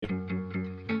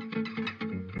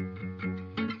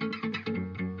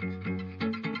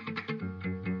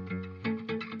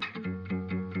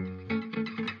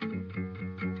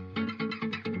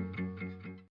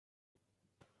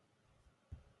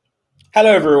Hello,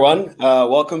 everyone.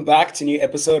 Welcome back to a new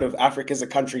episode of Africa's a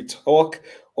Country Talk,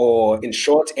 or in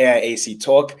short, AIAC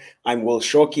Talk. I'm Will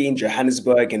Shorkey in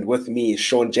Johannesburg, and with me is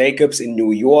Sean Jacobs in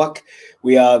New York.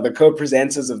 We are the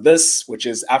co-presenters of this, which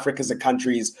is Africa's a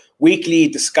Country's weekly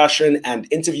discussion and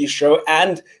interview show,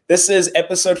 and this is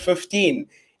episode 15.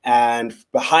 And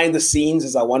behind the scenes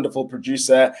is our wonderful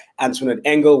producer, Antoinette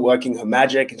Engel, working her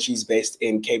magic, and she's based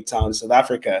in Cape Town, South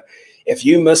Africa. If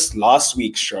you missed last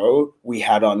week's show, we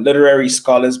had on literary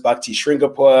scholars Bhakti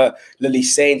Sringapur, Lily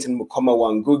Saint, and Mukoma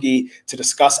Wangugi to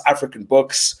discuss African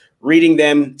books, reading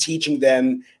them, teaching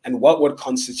them, and what would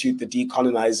constitute the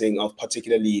decolonizing of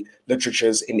particularly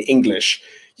literatures in English.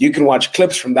 You can watch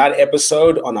clips from that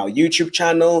episode on our YouTube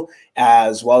channel,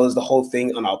 as well as the whole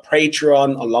thing on our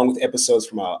Patreon, along with episodes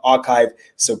from our archive.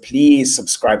 So please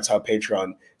subscribe to our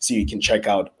Patreon so you can check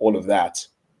out all of that.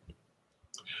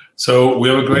 So we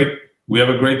have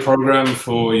a great program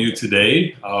for you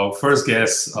today. Our first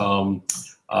guest,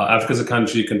 Africa's a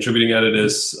Country contributing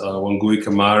editors, Wangui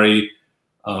Kamari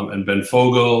and Ben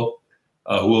Fogel,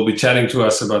 who will be chatting to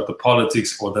us about the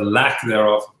politics or the lack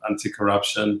thereof of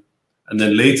anti-corruption. And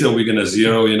then later we're going to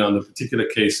zero in on the particular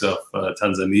case of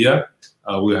Tanzania,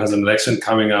 who has an election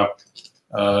coming up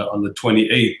on the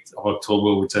 28th of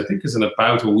October, which I think is in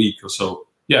about a week or so.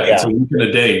 Yeah. It's a week and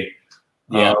a day.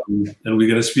 Yeah. And we're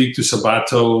going to speak to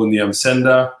Sabato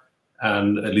Nyamsenda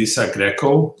and Elisa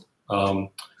Greco.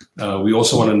 We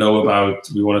also want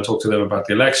to talk to them about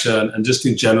the election and just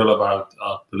in general about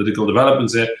political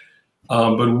developments there.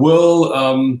 But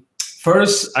we'll,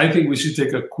 first, I think we should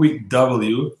take a quick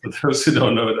W. For those who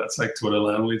don't know, that's like Twitter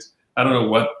language. I don't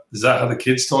know is that how the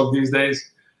kids talk these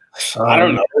days? I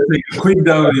don't know. Take a quick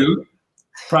W,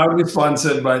 proudly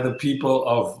sponsored by the people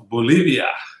of Bolivia.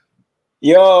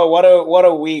 Yo, what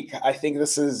a week. I think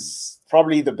this is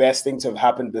probably the best thing to have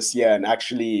happened this year. And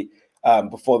actually,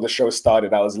 before the show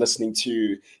started, I was listening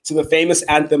to the famous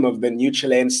anthem of the new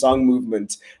Chilean song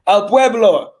movement, El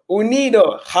Pueblo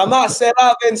Unido Jamás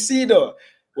Será Vencido,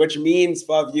 which means,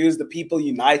 for our views, the people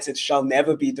united shall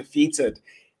never be defeated.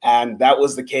 And that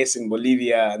was the case in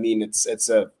Bolivia. I mean, it's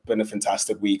been a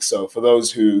fantastic week. So for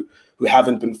those who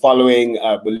haven't been following,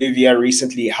 Bolivia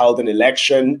recently held an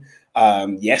election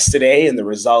yesterday, and the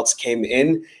results came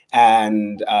in,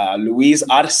 and Luis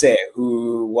Arce,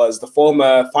 who was the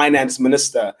former finance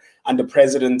minister under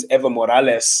President Evo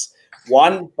Morales,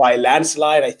 won by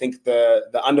landslide. I think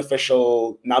the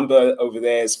unofficial number over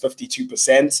there is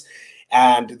 52%.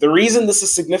 And the reason this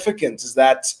is significant is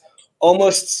that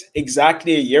almost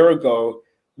exactly a year ago,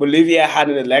 Bolivia had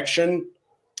an election.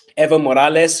 Evo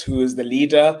Morales, who is the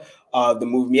leader of the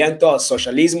Movimiento al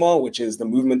Socialismo, which is the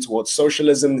movement towards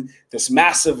socialism, this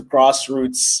massive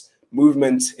grassroots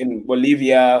movement in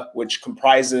Bolivia, which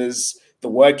comprises the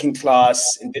working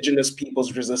class, indigenous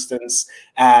people's resistance,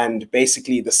 and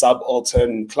basically the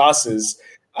subaltern classes.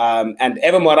 And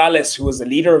Evo Morales, who was the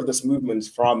leader of this movement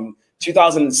from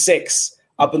 2006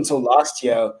 up until last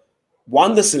year,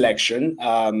 won this election,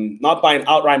 not by an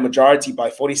outright majority, by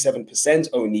 47%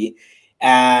 only.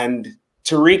 And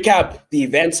to recap the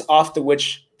events after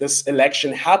which this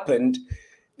election happened,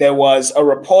 there was a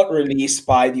report released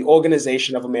by the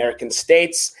Organization of American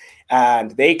States,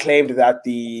 and they claimed that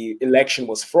the election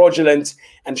was fraudulent.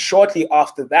 And shortly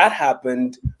after that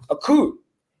happened, a coup,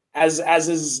 as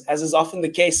is often the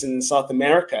case in South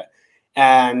America.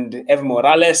 And Evo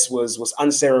Morales was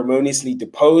unceremoniously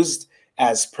deposed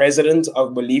as president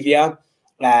of Bolivia,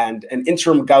 and an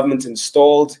interim government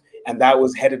installed, and that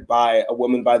was headed by a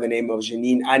woman by the name of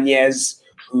Jeanine Áñez,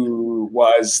 who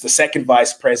was the second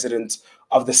vice president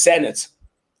of the Senate.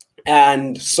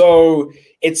 And so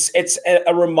it's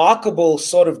a remarkable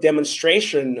sort of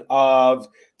demonstration of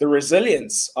the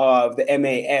resilience of the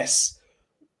MAS,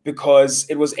 because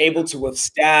it was able to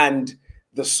withstand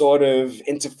the sort of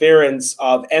interference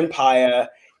of empire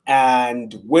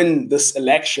and win this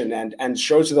election and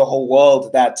show to the whole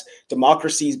world that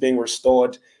democracy is being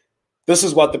restored. This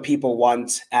is what the people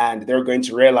want, and they're going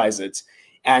to realize it.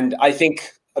 And I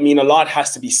think, a lot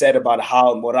has to be said about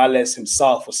how Morales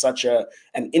himself was such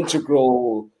an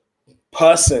integral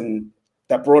person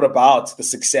that brought about the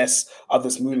success of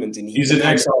this movement. And he's in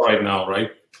exile right now,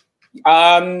 right?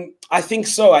 I think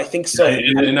so.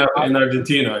 In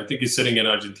Argentina, I think he's sitting in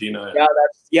Argentina.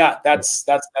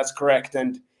 That's correct.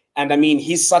 And I mean,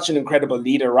 he's such an incredible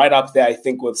leader, right up there, I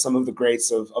think, with some of the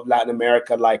greats of Latin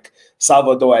America, like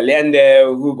Salvador Allende,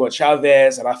 Hugo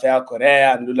Chavez, Rafael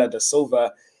Correa, and Lula da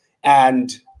Silva.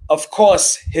 And of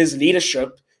course, his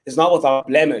leadership is not without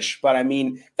blemish. But I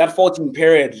mean, that 14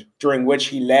 period during which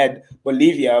he led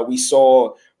Bolivia, we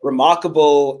saw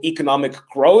remarkable economic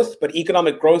growth, but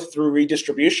economic growth through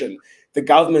redistribution. The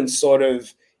government sort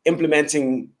of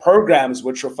implementing programs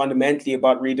which were fundamentally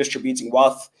about redistributing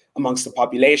wealth amongst the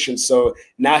population. So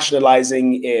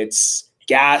nationalizing its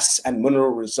gas and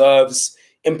mineral reserves,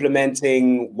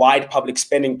 implementing wide public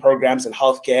spending programs in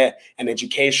healthcare and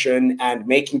education, and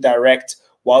making direct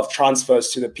wealth transfers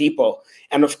to the people.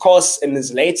 And of course, in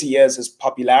his later years, his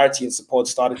popularity and support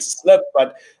started to slip,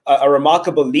 but a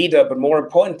remarkable leader, but more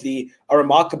importantly, a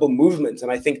remarkable movement.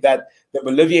 And I think that the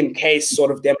Bolivian case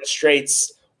sort of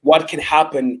demonstrates what can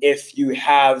happen if you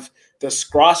have this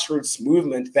grassroots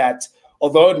movement that,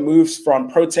 although it moves from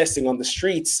protesting on the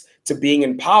streets to being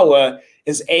in power,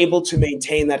 is able to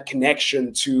maintain that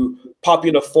connection to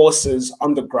popular forces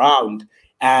on the ground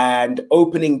and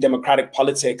opening democratic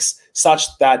politics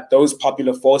such that those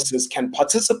popular forces can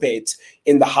participate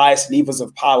in the highest levers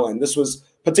of power. And this was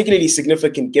particularly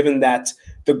significant given that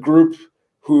the group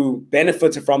who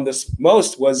benefited from this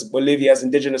most was Bolivia's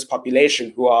indigenous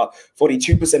population, who are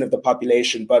 42% of the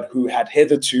population, but who had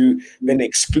hitherto been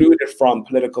excluded from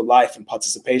political life and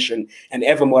participation. And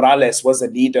Evo Morales was a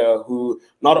leader who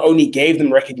not only gave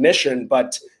them recognition,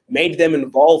 but made them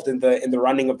involved in the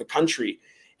running of the country.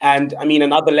 And I mean,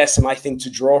 another lesson I think to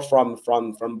draw from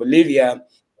Bolivia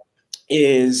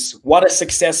is what a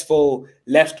successful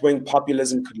left-wing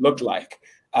populism could look like.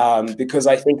 Because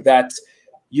I think that,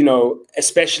 you know,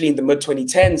 especially in the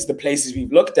mid-2010s, the places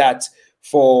we've looked at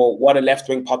for what a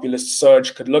left-wing populist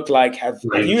surge could look like have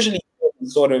usually been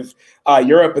sort of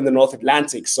Europe and the North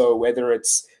Atlantic. So whether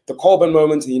it's the Corbyn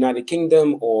moment in the United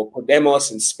Kingdom, or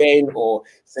Podemos in Spain, or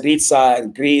Syriza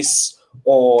in Greece,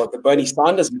 or the Bernie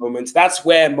Sanders moment, that's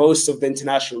where most of the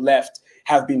international left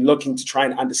have been looking to try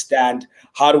and understand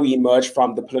how do we emerge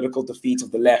from the political defeat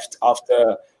of the left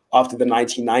after the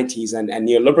 1990s and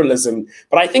neoliberalism.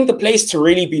 But I think the place to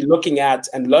really be looking at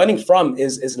and learning from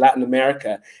is Latin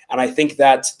America. And I think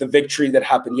that the victory that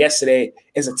happened yesterday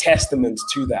is a testament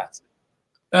to that.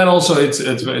 And also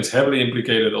it's heavily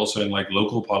implicated also in like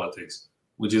local politics,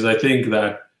 which is, I think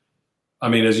that, I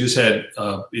mean, as you said,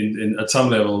 at some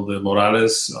level, the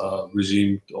Morales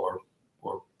regime or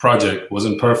project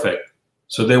wasn't perfect.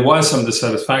 So there was some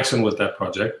dissatisfaction with that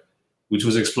project, which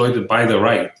was exploited by the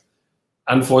right.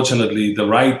 Unfortunately, the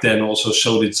right then also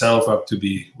showed itself up to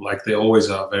be, like they always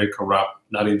are, very corrupt,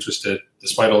 not interested,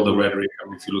 despite all the rhetoric. I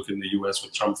mean, if you look in the US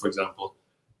with Trump, for example,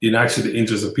 in actually the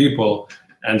interest of people.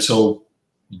 And so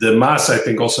the mass, I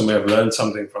think, also may have learned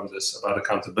something from this about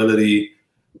accountability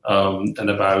and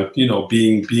about, you know,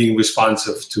 being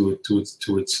responsive to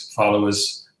its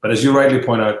followers. But as you rightly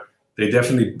point out, they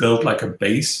definitely built like a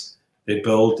base. They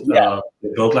built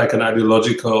like an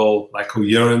ideological like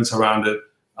coherence around it.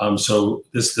 So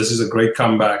this is a great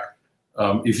comeback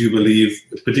if you believe,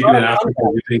 particularly in Africa,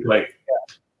 you think like,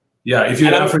 if you're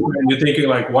in Africa and you're thinking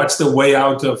like, what's the way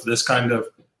out of this kind of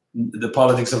the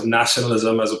politics of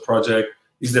nationalism as a project?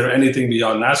 Is there anything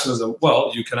beyond nationalism?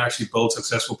 Well, you can actually build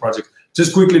successful projects.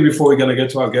 Just quickly before we're going to get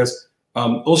to our guest,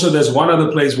 also there's one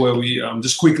other place where we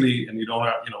just quickly, and you don't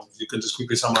have, you know, you can just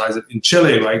quickly summarize it. In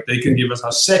Chile, right? They can give us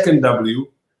our second W.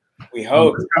 We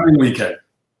hope this coming weekend.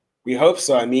 We hope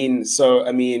so. I mean,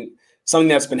 something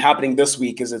that's been happening this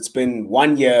week is it's been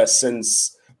 1 year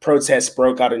since protests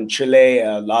broke out in Chile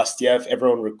last year. If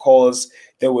everyone recalls,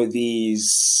 there were these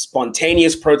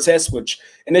spontaneous protests, which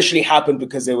initially happened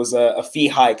because there was a fee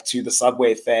hike to the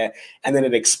subway fare, and then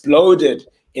it exploded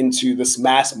into this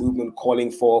mass movement calling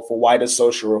for wider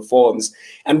social reforms.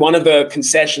 And one of the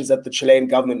concessions that the Chilean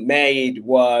government made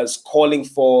was calling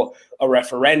for a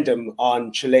referendum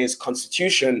on Chile's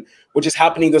constitution, which is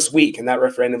happening this week. And that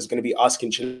referendum is going to be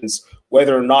asking Chileans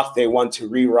whether or not they want to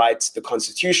rewrite the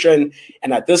constitution.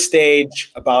 And at this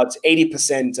stage, about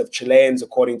 80% of Chileans,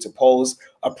 according to polls,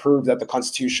 approve that the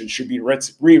constitution should be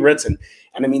rewritten.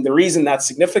 And I mean, the reason that's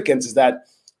significant is that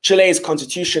Chile's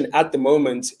constitution at the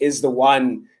moment is the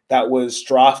one that was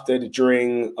drafted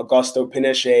during Augusto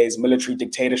Pinochet's military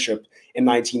dictatorship in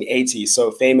 1980.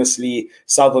 So famously,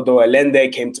 Salvador Allende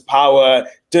came to power,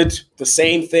 did the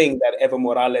same thing that Evo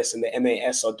Morales and the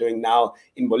MAS are doing now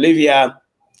in Bolivia,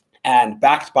 and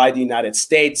backed by the United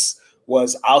States,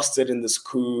 was ousted in this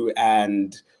coup,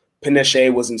 and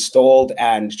Pinochet was installed,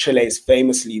 and Chile is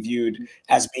famously viewed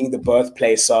as being the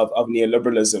birthplace of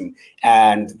neoliberalism.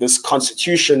 And this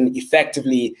constitution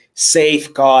effectively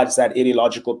safeguards that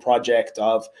ideological project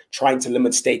of trying to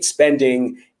limit state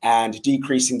spending and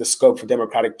decreasing the scope for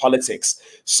democratic politics.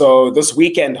 So this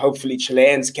weekend, hopefully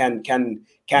Chileans can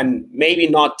maybe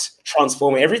not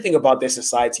transform everything about their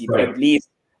society, but at least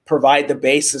provide the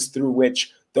basis through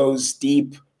which those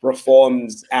deep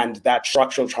reforms and that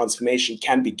structural transformation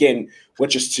can begin,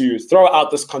 which is to throw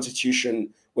out this constitution,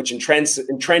 which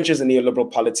entrenches in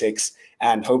neoliberal politics,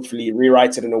 and hopefully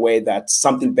rewrite it in a way that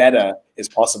something better is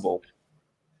possible.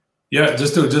 Yeah,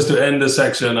 just to end this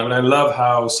section, I mean, I love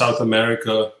how South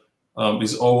America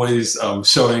is always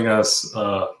showing us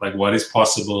like what is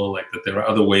possible, like that there are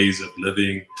other ways of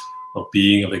living, of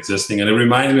being, of existing. And it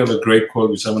reminds me of a great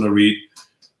quote, which I'm going to read,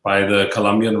 by the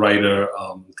Colombian writer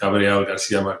Gabriel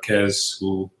Garcia Marquez,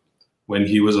 who, when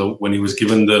he was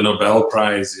given the Nobel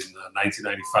Prize in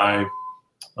 1995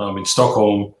 in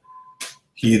Stockholm,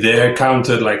 he there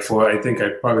counted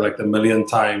probably the millionth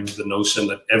time the notion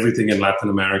that everything in Latin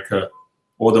America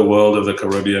or the world of the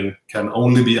Caribbean can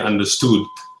only be understood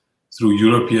through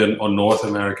European or North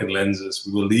American lenses.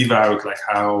 We will leave out like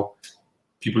how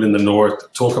people in the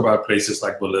North talk about places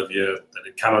like Bolivia, that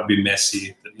it cannot be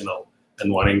messy, that, you know,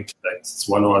 and wanting that's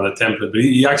one or other template. But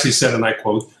he actually said, and I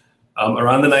quote,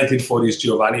 around the 1940s,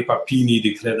 Giovanni Papini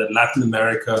declared that Latin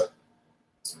America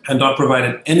had not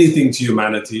provided anything to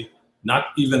humanity, not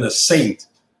even a saint,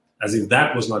 as if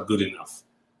that was not good enough.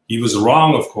 He was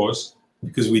wrong, of course,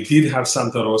 because we did have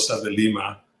Santa Rosa de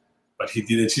Lima, but he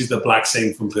didn't. She's the black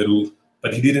saint from Peru,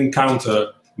 but he didn't count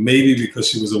her, maybe because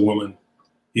she was a woman.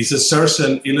 His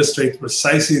assertion illustrates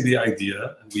precisely the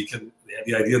idea, and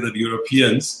the idea that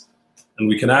Europeans, and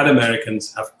we can add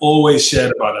Americans, have always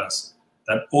shared about us,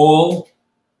 that all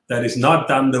that is not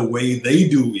done the way they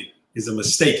do it is a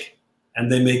mistake,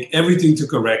 and they make everything to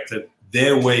correct it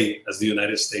their way, as the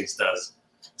United States does.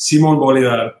 Simon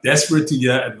Bolivar, desperate to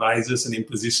hear advisors and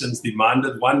impositions,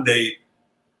 demanded one day,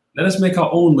 let us make our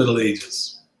own Middle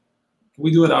Ages. Can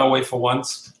we do it our way for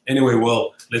once? Anyway,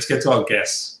 well, let's get to our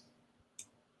guests.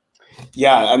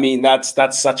 Yeah, I mean, that's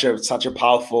such a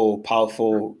powerful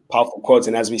quote.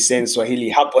 And as we say in Swahili,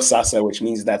 hapo sasa, which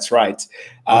means that's right.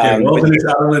 Okay, welcome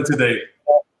to Ireland today.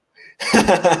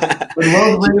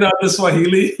 Well, bring it out the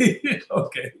Swahili.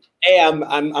 Okay. Hey,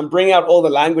 I'm bringing out all the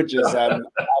languages. I'm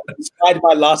inspired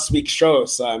by last week's show,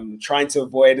 so I'm trying to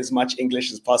avoid as much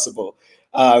English as possible.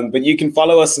 But you can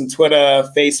follow us on Twitter,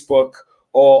 Facebook,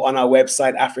 or on our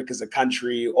website, Africa's a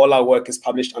Country. All our work is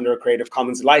published under a Creative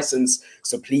Commons license,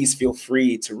 so please feel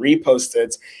free to repost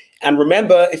it. And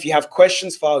remember, if you have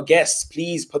questions for our guests,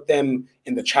 please put them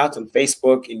in the chat on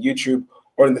Facebook, in YouTube,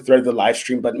 or in the thread of the live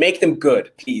stream, but make them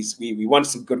good, please. We want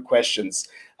some good questions.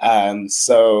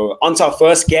 So on to our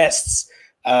first guests.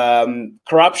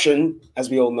 Corruption, as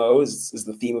we all know, is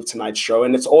the theme of tonight's show,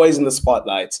 and it's always in the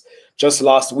spotlight. Just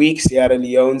last week, Sierra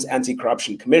Leone's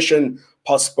Anti-Corruption Commission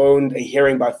postponed a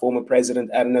hearing by former President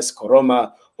Ernest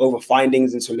Koroma over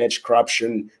findings into alleged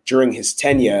corruption during his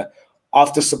tenure,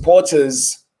 after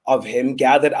supporters of him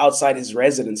gathered outside his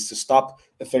residence to stop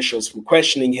officials from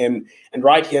questioning him. And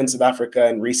right here in South Africa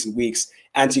in recent weeks,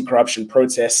 anti-corruption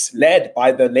protests led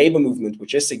by the labor movement,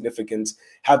 which is significant,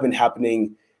 have been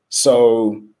happening.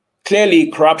 So clearly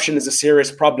corruption is a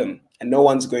serious problem, and no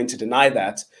one's going to deny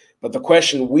that. But the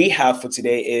question we have for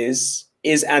today is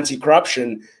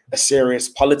anti-corruption a serious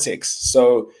politics?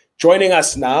 So joining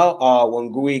us now are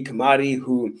Wangui Kamari,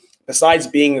 who, besides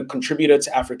being a contributor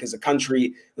to Africa's a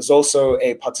Country, is also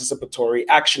a participatory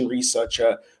action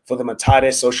researcher for the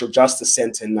Mathare Social Justice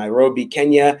Center in Nairobi,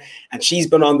 Kenya. And she's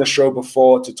been on the show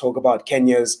before to talk about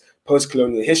Kenya's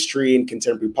post-colonial history and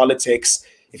contemporary politics.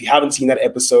 If you haven't seen that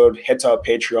episode, head to our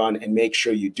Patreon and make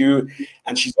sure you do.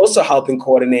 And she's also helping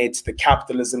coordinate the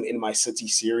Capitalism in My City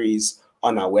series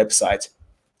on our website.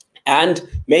 And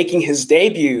making his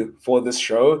debut for this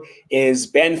show is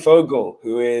Ben Fogel,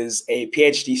 who is a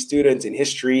PhD student in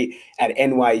history at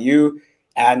NYU.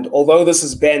 And although this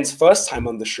is Ben's first time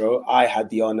on the show, I had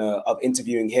the honor of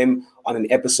interviewing him on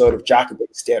an episode of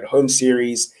Jacobin's Stay at Home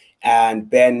series. And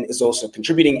Ben is also a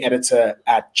contributing editor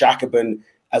at Jacobin,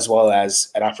 as well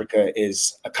as at Africa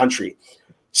is a Country.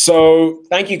 So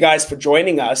thank you guys for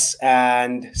joining us.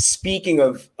 And speaking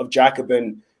of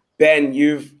Jacobin, Ben,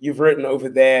 you've written over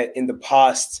there in the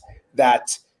past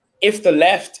that if the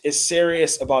left is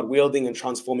serious about wielding and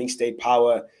transforming state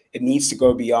power, it needs to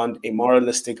go beyond a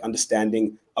moralistic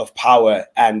understanding of power.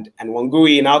 And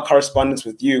Wangui, in our correspondence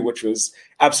with you, which was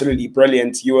absolutely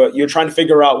brilliant, you were trying to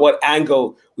figure out what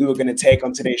angle we were going to take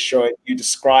on today's show. You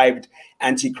described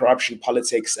anti-corruption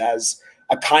politics as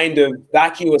a kind of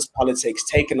vacuous politics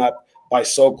taken up by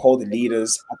so-called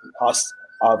leaders at the cost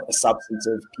of a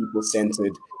substantive,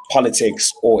 people-centered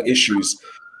politics or issues.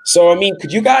 So, I mean,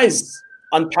 could you guys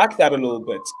unpack that a little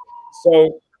bit?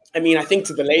 So, I mean, I think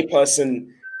to the layperson,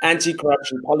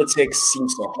 anti-corruption politics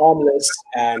seems so harmless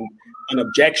and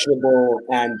unobjectionable,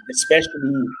 and especially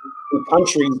in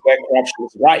countries where corruption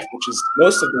is rife, which is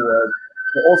most of the world.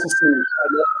 it also seems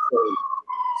unnecessary.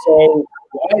 So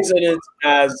why isn't it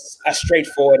as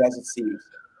straightforward as it seems?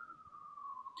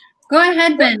 Go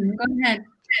ahead, Ben. Go ahead.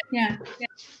 Yeah.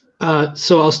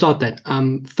 So I'll start then.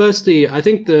 Firstly, I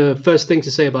think the first thing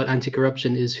to say about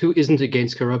anti-corruption is who isn't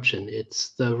against corruption? It's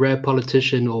the rare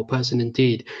politician or person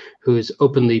indeed who is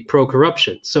openly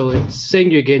pro-corruption. So it's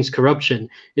saying you're against corruption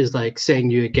is like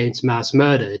saying you're against mass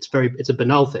murder. It's a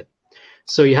banal thing.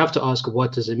 So you have to ask,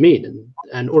 what does it mean?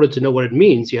 And in order to know what it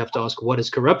means, you have to ask, what is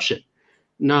corruption?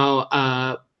 Now,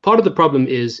 part of the problem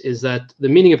is that the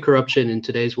meaning of corruption in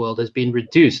today's world has been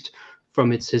reduced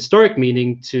from its historic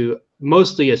meaning to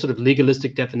mostly a sort of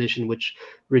legalistic definition, which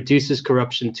reduces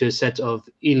corruption to a set of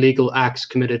illegal acts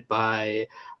committed by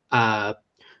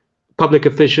public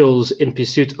officials in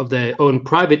pursuit of their own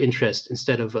private interest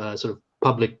instead of sort of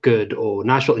public good or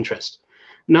national interest.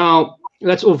 Now,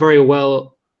 that's all very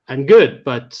well and good,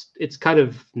 but it's kind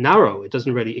of narrow. It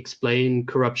doesn't really explain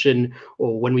corruption,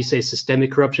 or when we say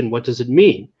systemic corruption, what does it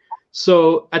mean?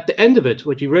 So at the end of it,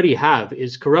 what you really have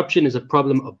is corruption is a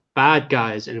problem of bad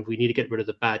guys, and we need to get rid of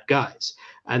the bad guys.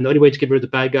 And the only way to get rid of the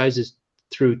bad guys is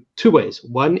through two ways.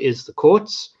 One is the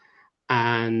courts,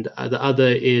 and the other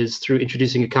is through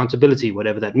introducing accountability,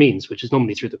 whatever that means, which is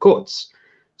normally through the courts.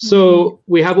 So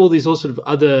we have all these all sort of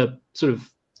other sort of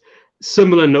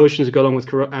similar notions that go along with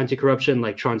anti-corruption,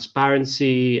 like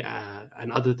transparency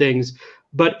and other things.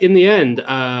 But in the end,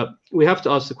 we have to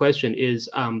ask the question is,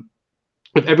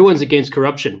 if everyone's against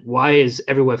corruption, why is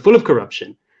everywhere full of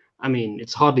corruption? I mean,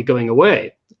 it's hardly going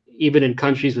away. Even in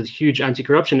countries with huge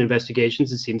anti-corruption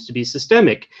investigations, it seems to be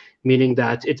systemic, meaning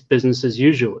that it's business as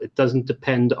usual. It doesn't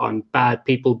depend on bad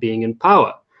people being in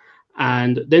power.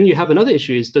 And then you have another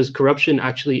issue is, does corruption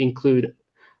actually include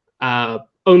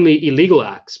only illegal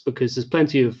acts? Because there's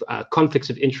plenty of conflicts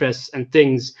of interests and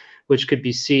things which could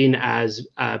be seen as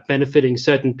benefiting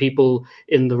certain people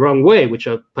in the wrong way, which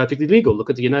are perfectly legal.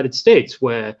 Look at the United States,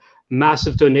 where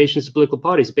massive donations to political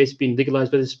parties are basically being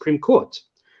legalized by the Supreme Court.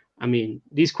 I mean,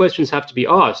 these questions have to be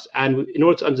asked. And in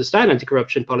order to understand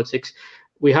anti-corruption politics,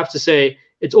 we have to say,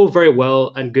 it's all very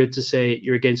well and good to say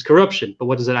you're against corruption, but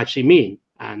what does that actually mean?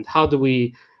 And how do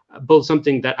we build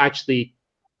something that actually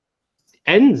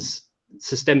ends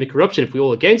systemic corruption if we're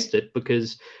all against it?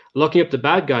 Because locking up the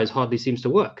bad guys hardly seems to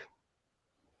work.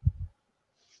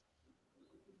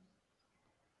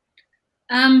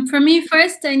 For me,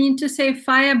 first, I need to say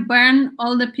fire burn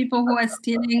all the people who are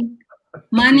stealing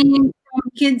money from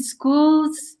kids'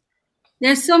 schools.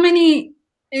 There's so many,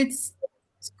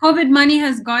 COVID money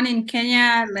has gone in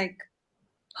Kenya, like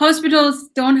hospitals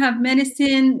don't have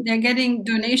medicine. They're getting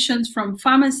donations from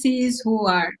pharmacies who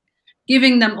are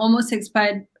giving them almost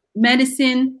expired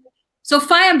medicine. So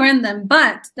fire burn them,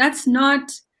 but that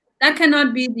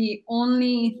cannot be the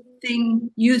only thing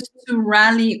used to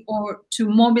rally or to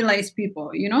mobilize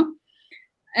people, you know?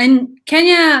 And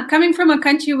Kenya, coming from a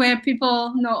country where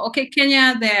people know, okay,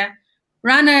 Kenya, they're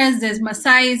runners, there's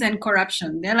Masais and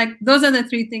corruption. They're like, those are the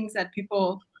three things that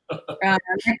people, like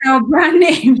our brand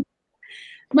name.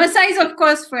 Masais, of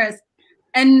course, first,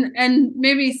 and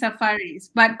maybe safaris.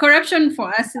 But corruption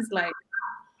for us is like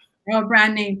our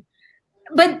brand name.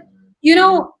 But, you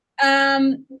know,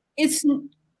 it's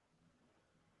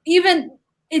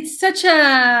such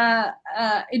a,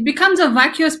 it becomes a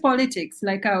vacuous politics,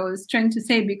 like I was trying to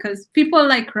say, because people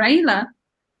like Raila,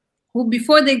 who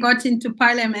before they got into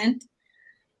parliament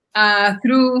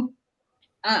through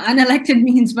unelected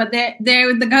means, but they're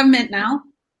with the government now,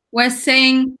 were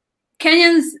saying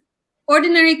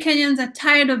ordinary Kenyans are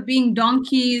tired of being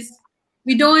donkeys.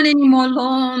 We don't want any more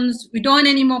loans. We don't want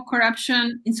any more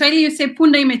corruption. In Swahili, you say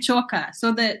punda imechoka.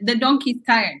 So the donkey's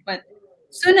tired. But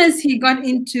as soon as he got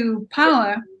into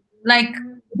power, like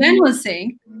Ben was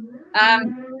saying,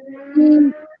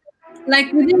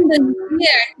 like within the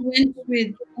year, he went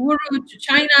with Uhuru to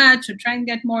China to try and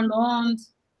get more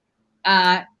loans.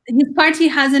 His party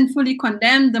hasn't fully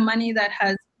condemned the money that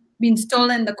has been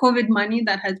stolen, the COVID money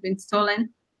that has been stolen.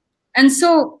 And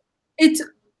so it's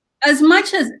as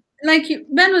much as, like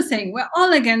Ben was saying, we're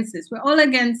all against this. We're all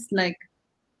against like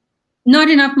not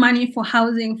enough money for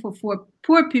housing for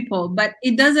poor people, but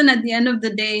it doesn't at the end of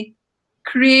the day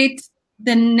create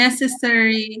the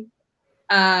necessary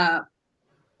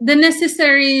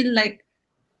like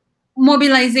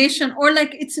mobilization, or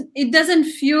like it doesn't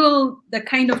fuel the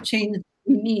kind of change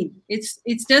we need. It's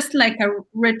just like a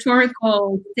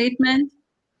rhetorical statement.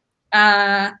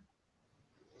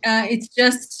 It's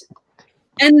just,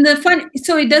 and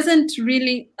so it doesn't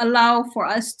really allow for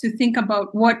us to think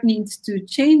about what needs to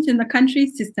change in the country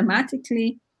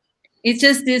systematically. It's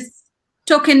just this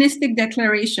tokenistic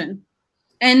declaration.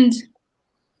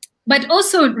 But But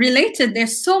also related,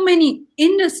 there's so many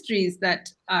industries that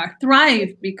thrive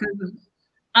because of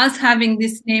us having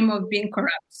this name of being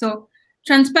corrupt. So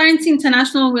Transparency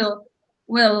International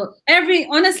will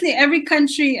honestly, every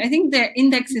country, I think their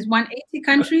index is 180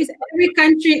 countries. Every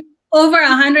country over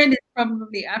 100 is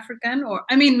probably African, or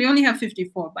I mean, we only have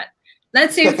 54, but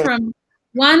let's say from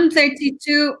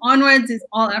 132 onwards is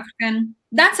all African.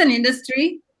 That's an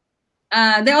industry.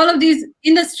 There are all of these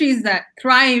industries that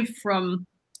thrive from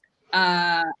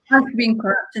us being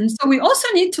corrupt, and so we also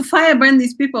need to fireburn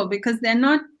these people because they're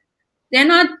not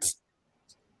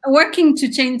working to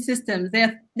change systems.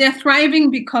 They're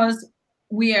thriving because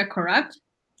we are corrupt,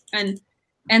 and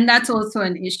that's also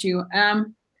an issue.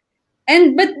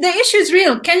 But the issue is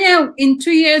real. Kenya, in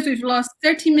 2 years, we've lost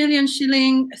 30 billion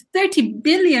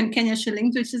Kenya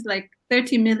shillings, which is like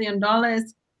 $30 million.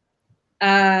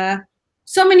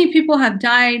 So many people have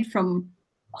died from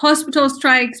hospital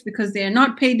strikes because they are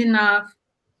not paid enough.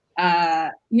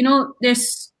 The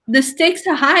stakes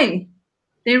are high.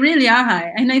 They really are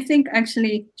high. And I think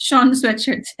actually Sean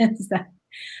Sweatshirt says that.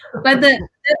 But the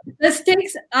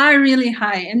stakes are really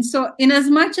high. And so in as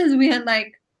much as we are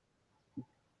like,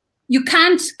 you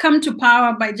can't come to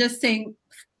power by just saying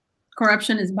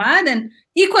corruption is bad. And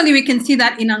equally, we can see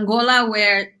that in Angola,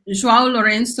 where Joao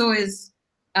Lorenzo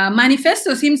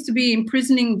manifesto seems to be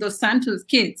imprisoning Dos Santos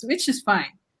kids, which is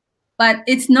fine. But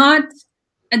it's not,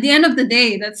 at the end of the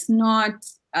day, that's not,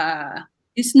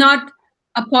 it's not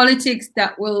a politics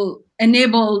that will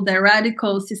enable the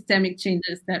radical systemic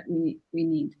changes that we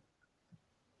need.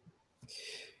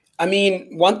 I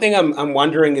mean, one thing I'm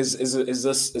wondering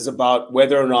is about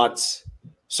whether or not.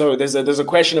 So there's a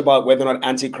question about whether or not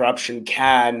anti-corruption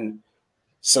can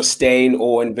sustain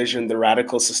or envision the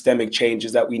radical systemic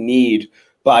changes that we need.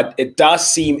 But it does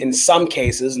seem, in some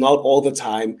cases, not all the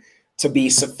time, to be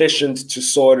sufficient to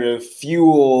sort of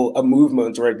fuel a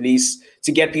movement, or at least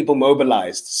to get people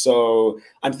mobilized. So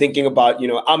I'm thinking about,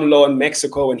 AMLO in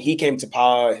Mexico, when he came to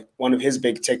power, one of his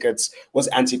big tickets was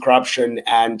anti-corruption.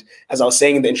 And as I was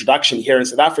saying in the introduction, here in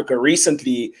South Africa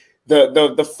recently,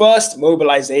 the first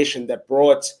mobilization that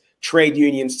brought trade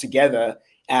unions together,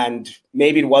 and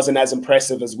maybe it wasn't as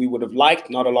impressive as we would have liked.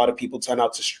 Not a lot of people turned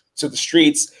out to the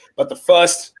streets, but the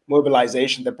first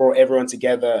mobilization that brought everyone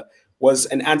together was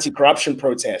an anti-corruption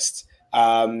protest,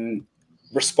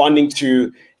 responding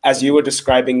to, as you were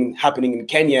describing, happening in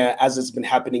Kenya, as it's been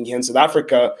happening here in South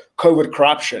Africa, COVID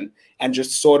corruption, and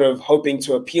just sort of hoping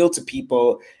to appeal to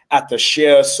people at the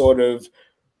sheer sort of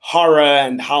horror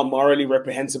and how morally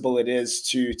reprehensible it is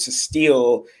to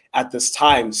steal at this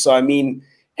time. So, I mean,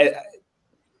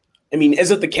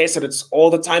 is it the case that it's all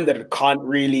the time that it can't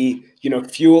really,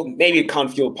 fuel? Maybe it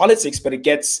can't fuel politics, but it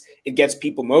gets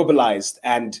people mobilized.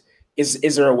 And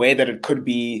is there a way that it could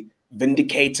be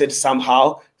vindicated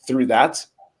somehow through that?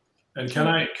 And can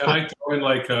I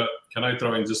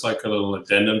throw in just like a little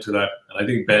addendum to that? And I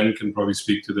think Ben can probably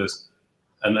speak to this.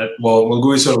 And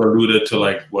Mungui sort of alluded to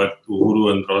like what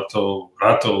Uhuru and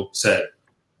Rato said,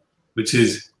 which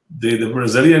is the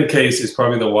Brazilian case is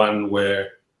probably the one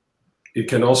where it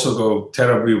can also go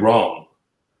terribly wrong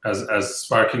as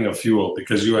sparking a fuel,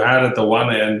 because you had at the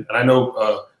one end, and I know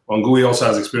Mungui also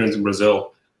has experience in Brazil,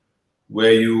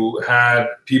 where you had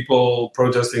people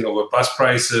protesting over bus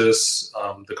prices,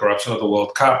 the corruption of the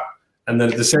World Cup, and then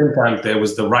at the same time there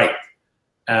was the right.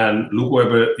 And Luke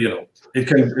Weber,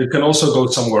 it can also go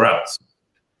somewhere else.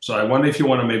 So I wonder if you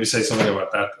want to maybe say something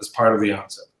about that as part of the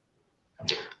answer.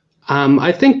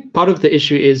 I think part of the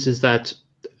issue is that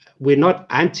we're not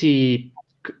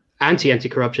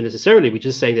anti-corruption necessarily. We're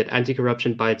just saying that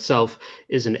anti-corruption by itself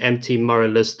is an empty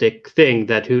moralistic thing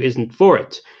that who isn't for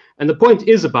it. And the point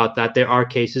is about that, there are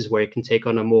cases where it can take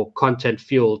on a more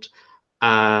content-fueled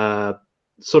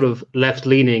sort of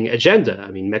left-leaning agenda.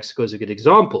 I mean, Mexico is a good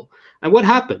example. And what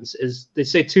happens is they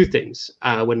say two things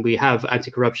when we have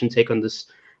anti-corruption take on this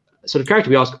sort of character.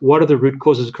 We ask, what are the root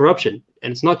causes of corruption?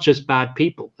 And it's not just bad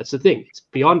people. That's the thing. It's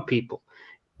beyond people.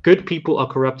 Good people are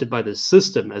corrupted by the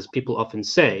system, as people often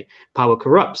say. Power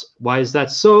corrupts. Why is that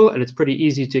so? And it's pretty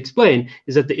easy to explain,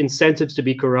 is that the incentives to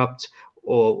be corrupt,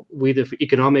 or whether for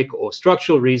economic or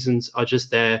structural reasons, are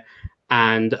just there.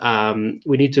 And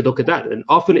we need to look at that. And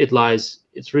often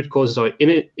its root causes are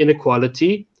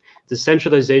inequality, the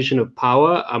centralization of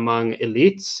power among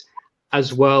elites,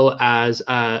 as well as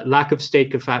lack of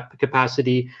state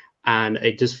capacity and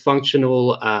a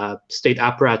dysfunctional state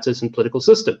apparatus and political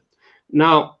system.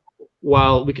 Now,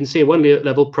 while we can say at one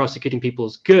level prosecuting people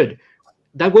is good,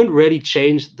 that won't really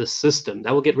change the system.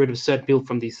 That will get rid of certain people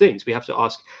from these things. We have to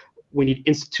ask, we need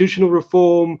institutional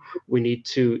reform, we need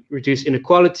to reduce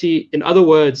inequality. In other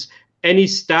words, any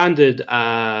standard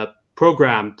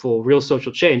program for real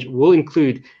social change will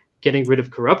include getting rid of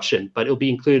corruption, but it'll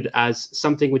be included as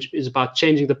something which is about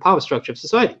changing the power structure of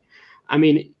society. I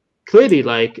mean, clearly,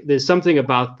 like, there's something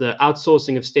about the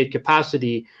outsourcing of state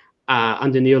capacity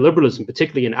under neoliberalism,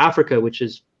 particularly in Africa, which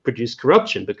has produced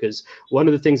corruption, because one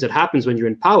of the things that happens when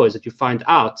you're in power is that you find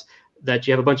out that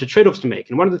you have a bunch of trade-offs to make.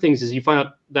 And one of the things is you find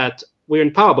out that we're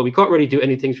in power, but we can't really do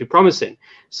anything we're promising.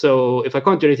 So if I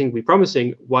can't do anything we're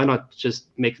promising, why not just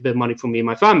make a bit of money for me and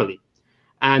my family?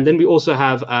 And then we also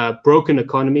have broken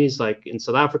economies, like in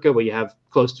South Africa, where you have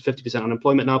close to 50%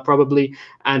 unemployment now, probably,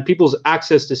 and people's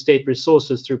access to state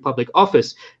resources through public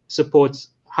office supports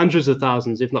hundreds of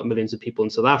thousands, if not millions of people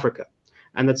in South Africa.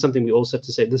 And that's something we also have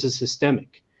to say, this is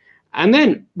systemic. And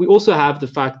then we also have the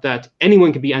fact that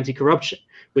anyone can be anti-corruption,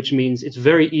 which means it's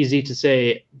very easy to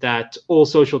say that all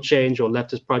social change or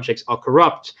leftist projects are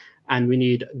corrupt, and we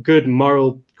need good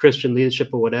moral Christian leadership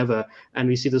or whatever. And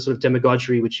we see the sort of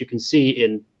demagoguery which you can see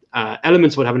in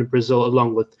elements of what happened in Brazil,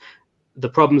 along with the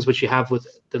problems which you have with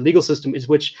the legal system, is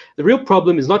which the real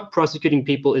problem is not prosecuting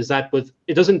people, is that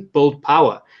it doesn't build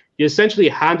power. You're essentially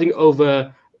handing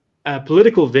over a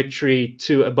political victory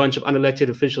to a bunch of unelected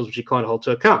officials which you can't hold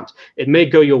to account. It may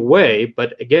go your way,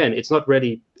 but again, it's not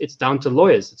ready. It's down to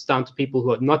lawyers. It's down to people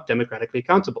who are not democratically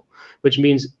accountable, which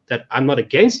means that I'm not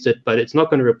against it, but it's not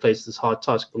going to replace this hard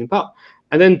task of building power.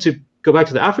 And then to go back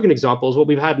to the African examples, what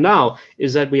we've had now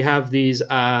is that we have these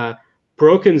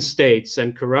broken states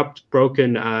and corrupt,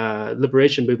 broken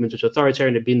liberation movements, which are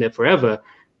authoritarian, have been there forever.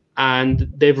 And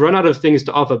they've run out of things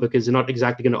to offer because they're not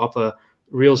exactly going to offer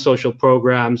real social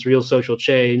programs, real social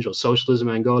change, or socialism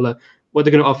in Angola. What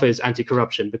they're going to offer is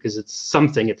anti-corruption, because it's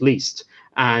something at least.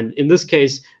 And in this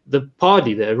case, the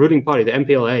party, the ruling party, the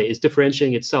MPLA, is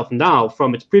differentiating itself now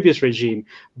from its previous regime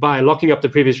by locking up the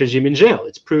previous regime in jail.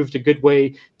 It's proved a good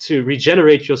way to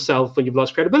regenerate yourself when you've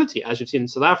lost credibility, as you've seen in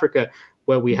South Africa,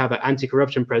 where we have an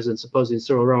anti-corruption president, supposedly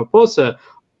Cyril Ramaphosa,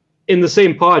 in the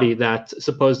same party that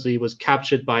supposedly was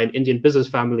captured by an Indian business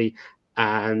family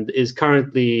and is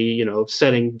currently, you know,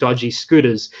 selling dodgy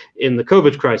scooters in the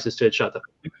COVID crisis to each other.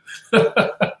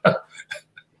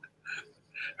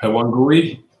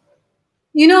 Wangui?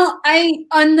 You know,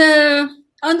 on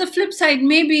the flip side,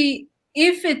 maybe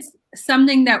if it's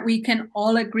something that we can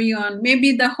all agree on,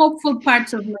 maybe the hopeful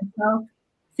parts of myself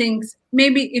thinks,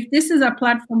 maybe if this is a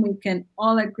platform we can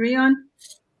all agree on,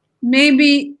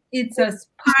 maybe it's a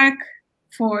spark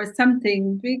for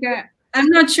something bigger. I'm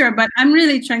not sure, but I'm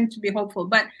really trying to be hopeful.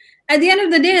 But at the end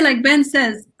of the day, like Ben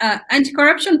says,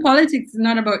 anti-corruption politics is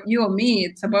not about you or me.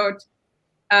 It's about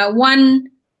one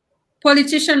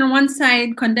politician on one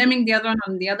side condemning the other one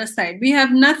on the other side. We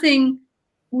have nothing.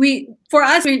 For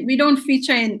us, we don't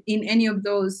feature in any of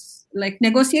those like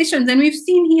negotiations. And we've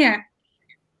seen here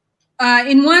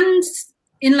in 1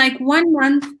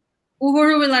 month,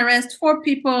 Uhuru will arrest 4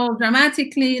 people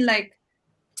dramatically, like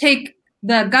take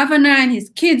the governor and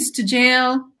his kids to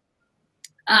jail,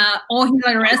 or he'll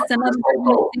arrest another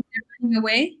person and they're running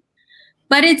away.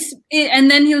 But and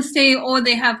then he'll say, oh,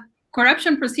 they have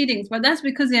corruption proceedings, but that's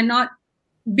because they're not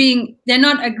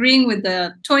agreeing with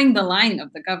the towing the line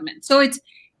of the government. So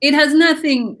it has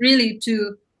nothing really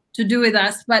to do with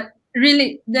us. But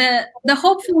really, the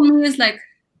hopeful move is like,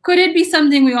 could it be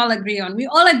something we all agree on? We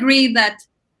all agree that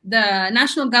the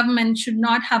national government should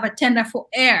not have a tender for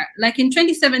air. Like in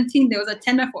 2017, there was a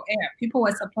tender for air. People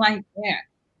were supplying air,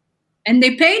 and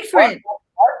they paid for it.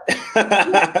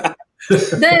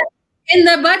 In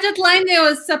the budget line, they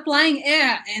was supplying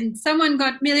air, and someone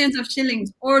got millions of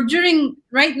shillings. Or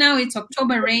right now it's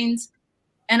October rains,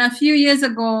 and a few years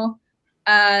ago,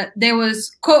 there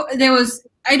was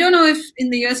I don't know if in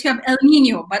the US you have El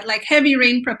Nino, but like heavy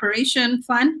rain preparation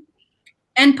fund,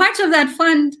 and part of that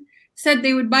fund said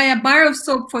they would buy a bar of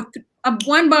soap for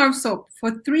one bar of soap for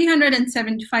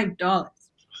 $375.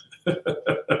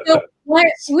 So,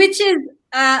 which is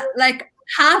like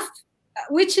half,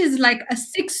 which is like a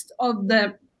sixth of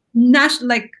the national,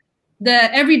 like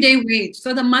the everyday wage,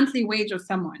 so the monthly wage of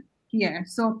someone here.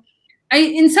 So,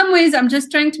 in some ways, I'm just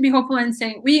trying to be hopeful and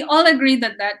saying we all agree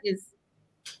that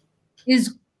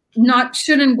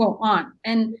shouldn't go on.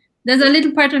 And there's a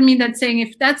little part of me that's saying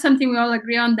if that's something we all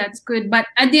agree on, that's good. But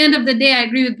at the end of the day, I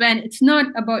agree with Ben. It's not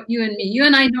about you and me. You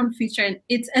and I don't feature it.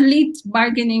 It's elite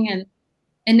bargaining and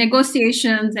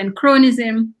negotiations and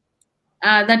cronyism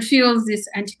that fuels this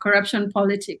anti-corruption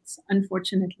politics,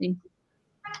 unfortunately.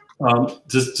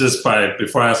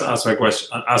 Before I ask my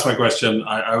question,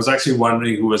 I was actually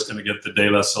wondering who was going to get the De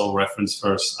La Soul reference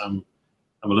first. I'm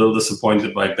a little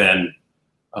disappointed by Ben.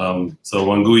 So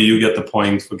Wangui, you get the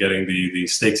point for getting the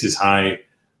Stakes is High,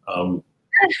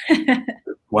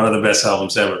 one of the best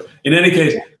albums ever. In any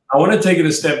case, I want to take it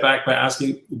a step back by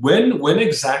asking, when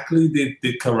exactly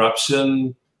did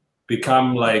corruption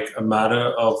become like a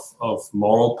matter of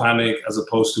moral panic as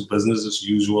opposed to business as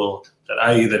usual,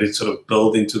 i.e. that it sort of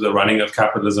built into the running of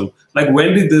capitalism? Like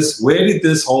where did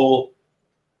this whole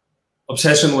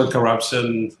obsession with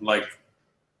corruption like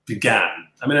began?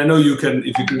 I mean, I know if you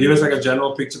can give us like a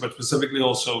general picture, but specifically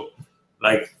also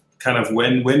like kind of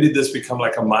when did this become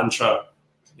like a mantra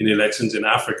in elections in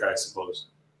Africa, I suppose?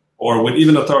 Or with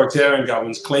even authoritarian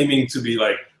governments claiming to be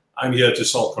like, I'm here to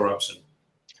solve corruption?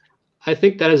 I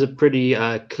think that is a pretty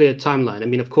clear timeline. I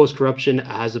mean, of course, corruption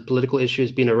as a political issue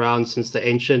has been around since the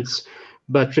ancients,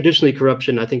 but traditionally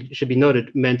corruption, I think it should be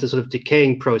noted, meant a sort of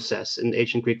decaying process in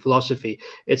ancient Greek philosophy.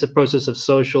 It's a process of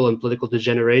social and political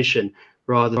degeneration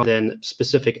rather than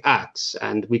specific acts.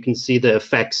 And we can see the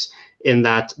effects in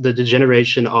that the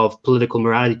degeneration of political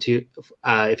morality,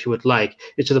 if you would like,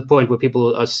 is to the point where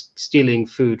people are stealing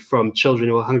food from children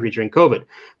who are hungry during COVID.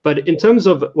 But in terms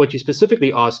of what you're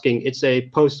specifically asking, it's a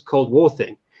post-Cold War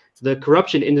thing. The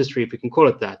corruption industry, if we can call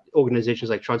it that, organizations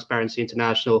like Transparency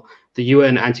International, the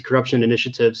UN anti-corruption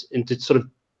initiatives into sort of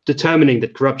determining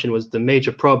that corruption was the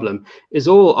major problem, is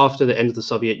all after the end of the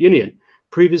Soviet Union.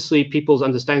 Previously, people's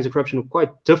understandings of corruption were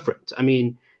quite different. I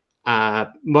mean,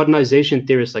 modernization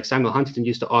theorists like Samuel Huntington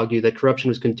used to argue that corruption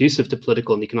was conducive to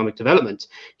political and economic development.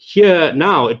 Here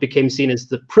now it became seen as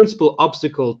the principal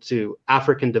obstacle to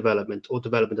African development or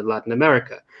development in Latin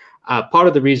America. Part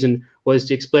of the reason was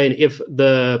to explain if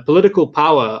the political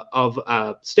power of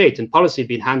state and policy had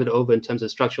been handed over in terms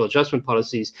of structural adjustment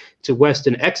policies to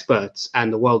Western experts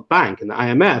and the World Bank and the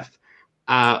IMF,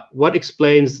 what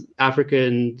explains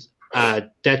African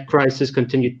debt crisis,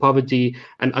 continued poverty,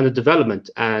 and underdevelopment,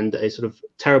 and a sort of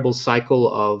terrible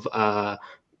cycle of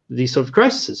these sort of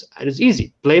crises? And it's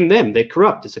easy. Blame them. They're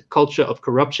corrupt. It's a culture of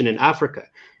corruption in Africa.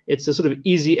 It's a sort of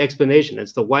easy explanation.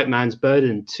 It's the white man's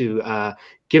burden to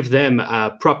give them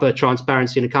proper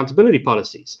transparency and accountability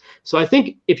policies. So I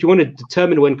think if you want to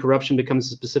determine when corruption becomes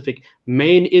a specific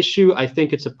main issue, I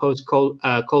think it's a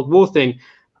post-Cold War thing.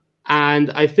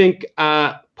 And I think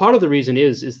part of the reason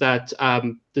is that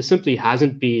there simply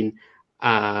hasn't been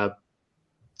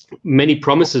many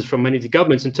promises from many of the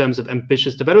governments in terms of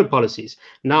ambitious development policies.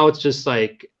 Now it's just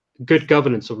like good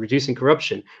governance or reducing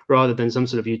corruption rather than some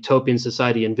sort of utopian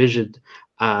society envisioned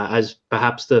as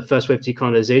perhaps the first wave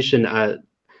decolonization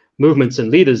movements and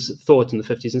leaders thought in the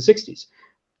 50s and 60s.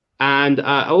 And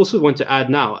I also want to add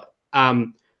now,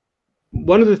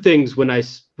 one of the things when I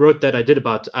wrote that I did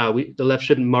about the left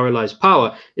shouldn't moralize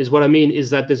power is what I mean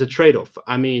is that there's a trade-off.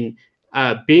 I mean,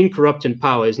 being corrupt in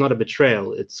power is not a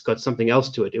betrayal. It's got something else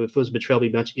to it. If it was a betrayal,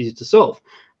 it'd be much easier to solve.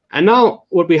 And now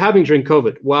what we're having during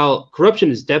COVID, while corruption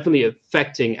is definitely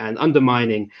affecting and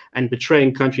undermining and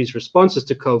betraying countries' responses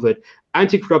to COVID,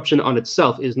 anti-corruption on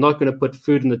itself is not going to put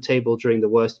food on the table during the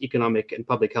worst economic and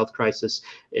public health crisis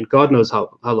in God knows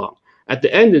how long. At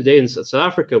the end of the day in South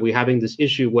Africa, we're having this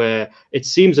issue where it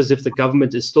seems as if the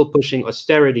government is still pushing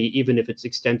austerity, even if it's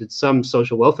extended some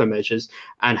social welfare measures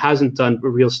and hasn't done a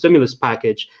real stimulus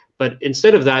package. But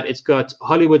instead of that, it's got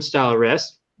Hollywood-style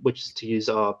arrest, which is, to use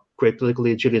our great political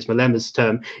leader Julius Malema's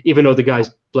term, even though the guys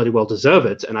bloody well deserve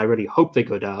it, and I really hope they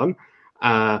go down.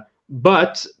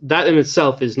 But that in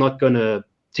itself is not going to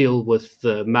deal with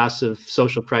the massive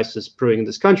social crisis brewing in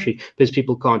this country because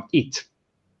people can't eat.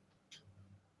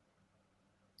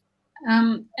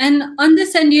 And on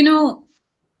this end, you know,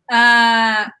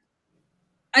 I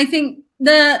think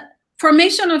the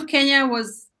formation of Kenya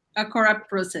was a corrupt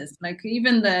process. Like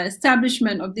even the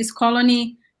establishment of this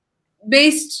colony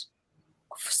based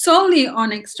solely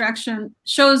on extraction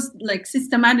shows like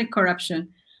systematic corruption.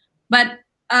 But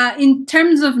in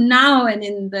terms of now and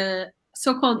in the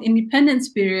so-called independence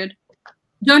period,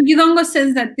 John Githongo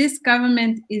says that this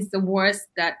government is the worst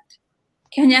that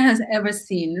Kenya has ever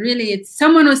seen. Really, it's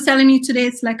someone was telling me today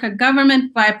it's like a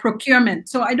government by procurement.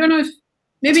 So I don't know if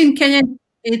maybe in Kenya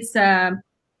it's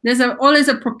there's always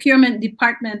a procurement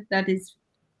department that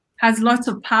has lots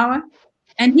of power.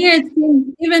 And here it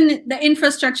seems even the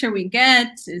infrastructure we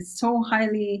get is so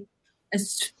highly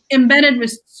embedded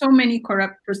with so many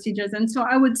corrupt procedures. And so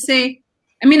I would say,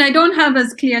 I mean, I don't have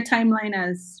as clear a timeline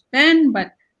as Ben,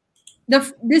 but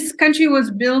this country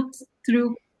was built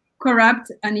through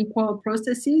corrupt, unequal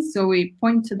processes. So we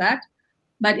point to that.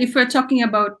 But if we're talking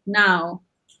about now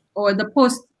or the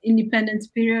post-independence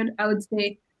period, I would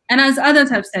say, and as others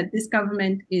have said, this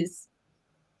government is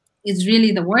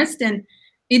really the worst. And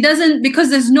it doesn't, because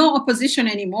there's no opposition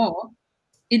anymore,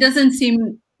 it doesn't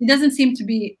seem to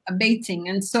be abating.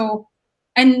 And so,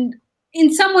 and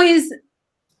in some ways,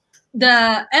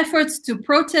 the efforts to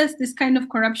protest this kind of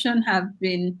corruption have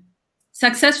been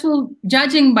successful,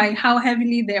 judging by how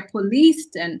heavily they're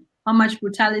policed and how much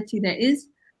brutality there is.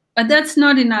 But that's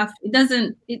not enough.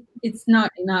 It's not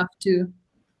enough to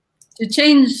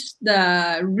change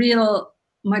the real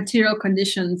material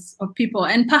conditions of people.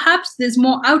 And perhaps there's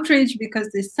more outrage because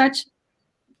there's such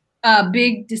a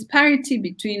big disparity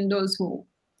between those who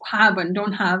have and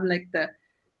don't have. Like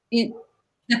the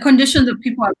conditions of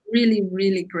people are really,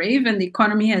 really grave, and the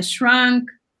economy has shrunk.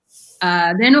 There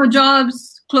are no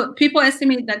jobs. People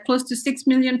estimate that close to 6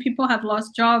 million people have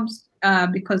lost jobs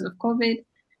because of COVID.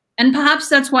 And perhaps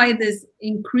that's why there's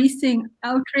increasing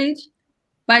outrage.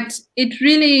 But it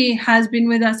really has been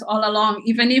with us all along,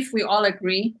 even if we all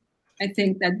agree, I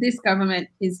think, that this government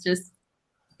is just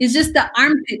the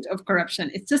armpit of corruption.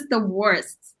 It's just the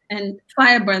worst. And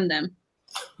fire burn them.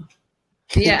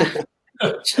 Yeah.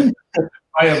 Fire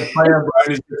burn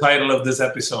is the title of this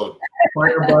episode.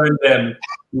 Fire burn them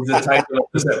is the title of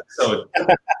this episode.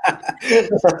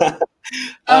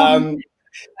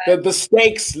 The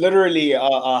stakes literally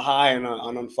are high and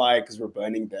on fire because we're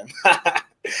burning them.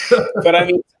 But I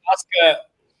mean,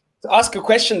 to ask a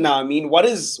question now, I mean, what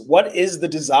is the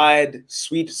desired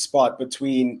sweet spot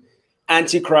between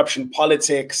anti-corruption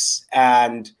politics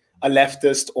and a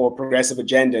leftist or progressive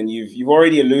agenda? And you've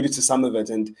already alluded to some of it,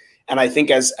 and I think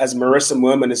as Marissa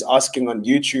Moorman is asking on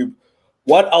YouTube,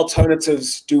 what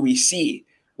alternatives do we see?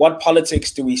 What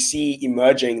politics do we see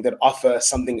emerging that offer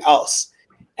something else?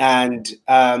 And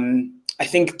I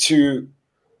think to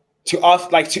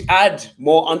add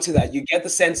more onto that, you get the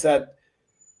sense that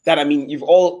I mean, you've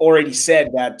all already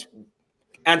said that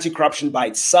anti-corruption by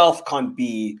itself can't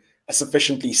be a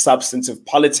sufficiently substantive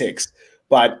politics,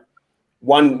 but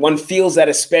one feels that,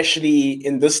 especially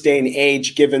in this day and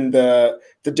age, given the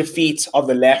defeat of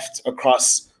the left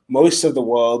across most of the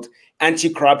world,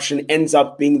 anti-corruption ends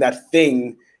up being that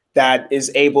thing that is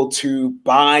able to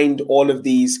bind all of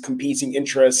these competing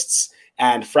interests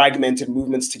and fragmented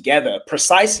movements together,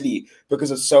 precisely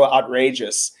because it's so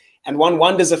outrageous. And one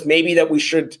wonders if maybe that we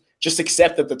should just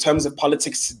accept that the terms of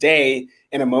politics today,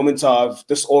 in a moment of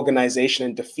disorganization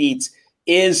and defeat,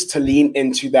 is to lean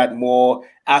into that more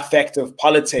affective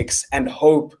politics and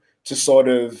hope to sort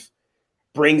of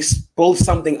build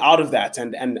something out of that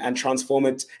and transform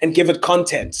it and give it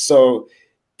content. So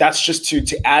that's just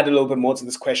to add a little bit more to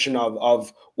this question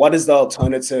of what is the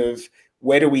alternative?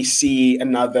 Where do we see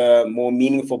another more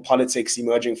meaningful politics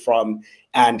emerging from?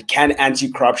 And can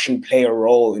anti-corruption play a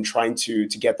role in trying to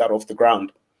get that off the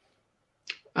ground?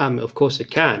 Of course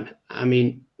it can. I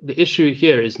mean, the issue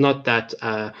here is not that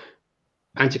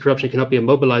anti-corruption cannot be a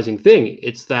mobilizing thing.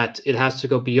 It's that it has to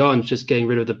go beyond just getting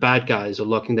rid of the bad guys or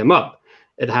locking them up.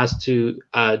 It has to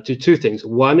do two things.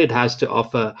 One, it has to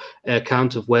offer an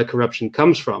account of where corruption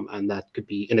comes from, and that could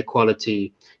be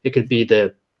inequality. It could be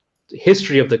the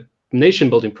history of the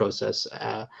nation-building process,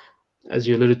 as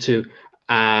you alluded to.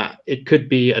 It could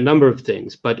be a number of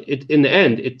things, but in the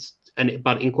end, it's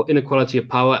about inequality of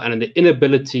power and the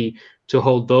inability to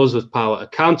hold those with power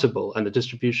accountable and the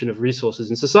distribution of resources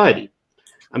in society.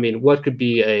 I mean, what could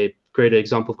be a greater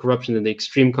example of corruption than the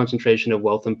extreme concentration of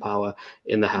wealth and power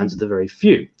in the hands of the very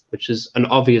few, which is an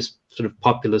obvious sort of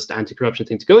populist anti-corruption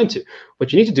thing to go into.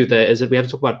 What you need to do there is that we have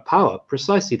to talk about power,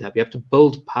 precisely that. We have to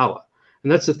build power.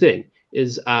 And that's the thing,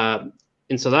 is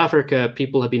in South Africa,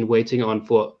 people have been waiting on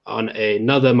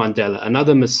another Mandela,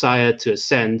 another Messiah to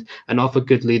ascend and offer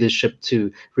good leadership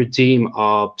to redeem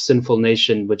our sinful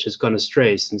nation, which has gone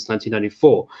astray since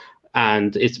 1994.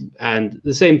 And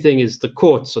the same thing is the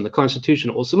courts and the constitution,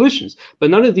 all solutions. But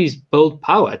none of these build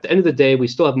power. At the end of the day, we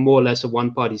still have more or less a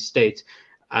one-party state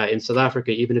in South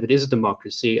Africa, even if it is a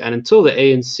democracy. And until the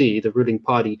ANC, the ruling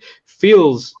party,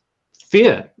 feels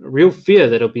fear, real fear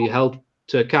that it'll be held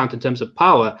to account in terms of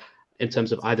power, in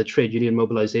terms of either trade union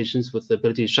mobilizations with the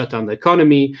ability to shut down the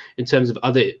economy, in terms of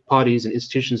other parties and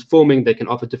institutions forming that can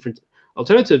offer different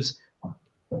alternatives,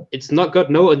 it's not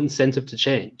got no incentive to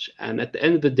change. And at the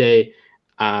end of the day,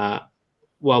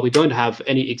 while we don't have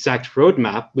any exact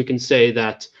roadmap, we can say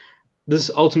that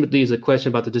this ultimately is a question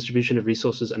about the distribution of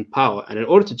resources and power. And in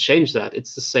order to change that,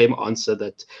 it's the same answer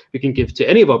that we can give to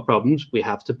any of our problems. We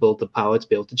have to build the power to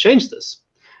be able to change this.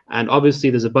 And obviously,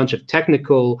 there's a bunch of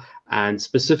technical and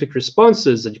specific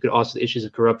responses that you could ask to the issues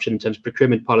of corruption in terms of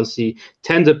procurement policy,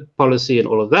 tender policy, and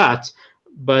all of that.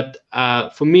 But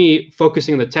for me,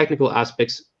 focusing on the technical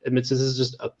aspects admits this is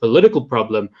just a political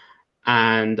problem.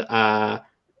 And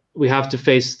we have to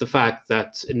face the fact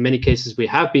that in many cases we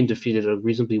have been defeated or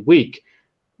reasonably weak.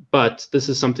 But this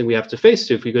is something we have to face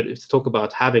if we're going to talk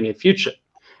about having a future.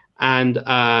 And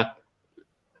I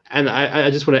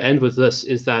just want to end with this,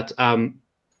 is that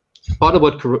part of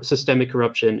what systemic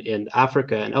corruption in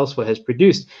Africa and elsewhere has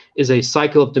produced is a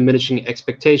cycle of diminishing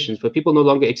expectations, where people no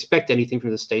longer expect anything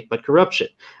from the state but corruption.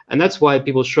 And that's why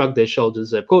people shrug their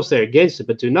shoulders. Of course, they're against it,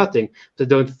 but do nothing. They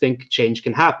don't think change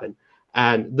can happen.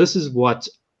 And this is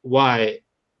why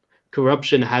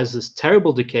corruption has this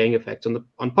terrible decaying effect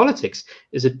on politics,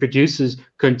 is it produces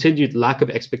continued lack of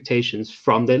expectations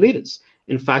from their leaders.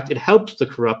 In fact, it helps the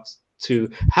corrupt to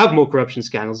have more corruption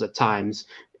scandals at times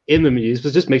in the news,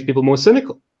 but just makes people more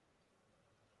cynical.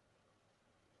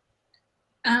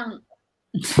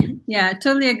 Yeah, I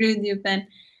totally agree with you, Ben.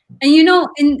 And you know,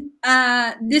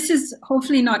 this is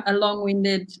hopefully not a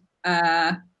long-winded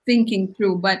thinking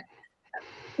through, but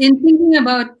in thinking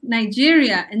about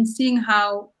Nigeria and seeing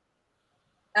how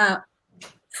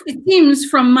it seems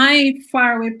from my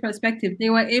faraway perspective, they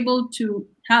were able to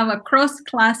have a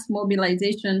cross-class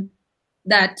mobilization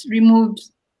that removed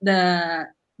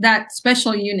that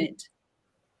special unit.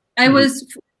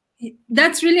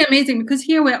 That's really amazing, because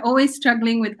here we're always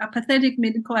struggling with apathetic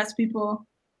middle-class people.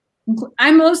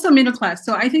 I'm also middle class,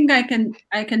 so I think I can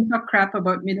talk crap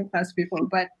about middle-class people,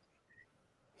 but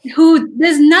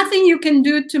there's nothing you can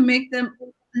do to make them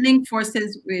link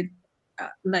forces with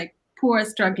like poor,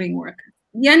 struggling workers.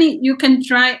 Yani, you can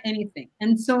try anything.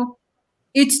 And so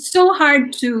it's so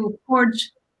hard to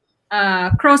forge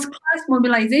cross-class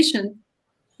mobilization,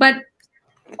 but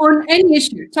on any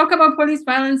issue. Talk about police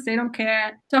violence, they don't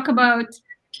care. Talk about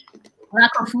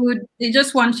lack of food, they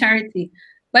just want charity.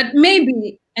 But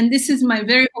maybe, and this is my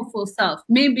very hopeful self,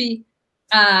 maybe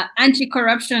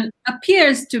anti-corruption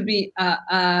appears to be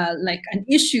like an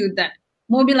issue that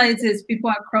mobilizes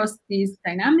people across these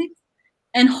dynamics.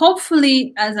 And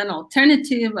hopefully, as an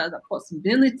alternative, as a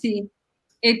possibility,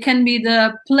 it can be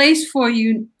the place for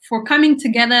coming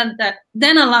together that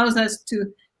then allows us to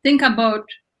think about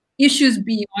issues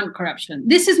beyond corruption.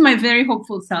 This is my very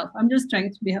hopeful self. I'm just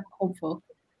trying to be hopeful.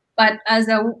 But as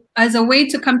a way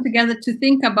to come together to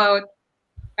think about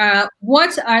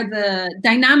what are the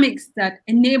dynamics that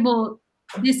enable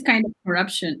this kind of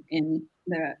corruption in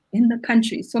the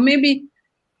country. So maybe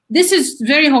this is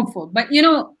very hopeful, but you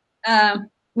know,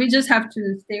 we just have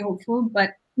to stay hopeful.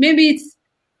 But maybe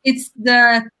it's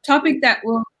the topic that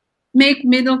will make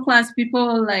middle-class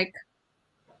people like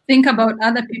think about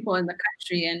other people in the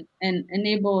country and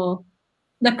enable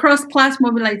the cross-class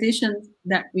mobilizations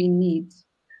that we need.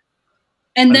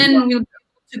 And then we'll be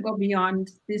able to go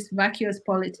beyond this vacuous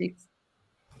politics.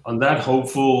 On that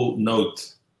hopeful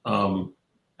note,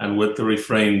 and with the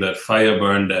refrain that fire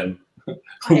burn them,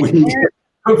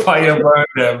 fire burn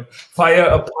them, fire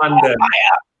upon them.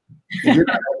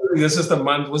 This is the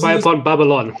month. Fire upon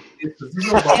Babylon.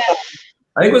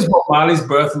 I think it was Bob Marley's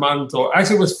birth month, or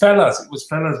actually it was Fella's. It was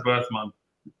Fella's birth month.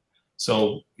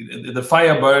 So the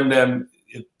fire burned them.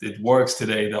 It works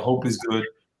today. The hope is good.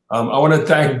 I want to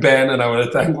thank Ben and I want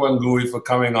to thank Wangui for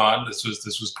coming on. This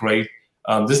was great.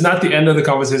 This is not the end of the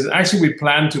conversation. Actually, we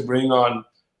plan to bring on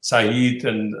Saeed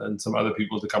and some other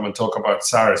people to come and talk about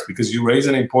SARS, because you raise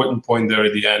an important point there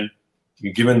at the end.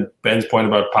 Given Ben's point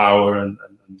about power and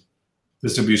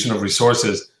distribution of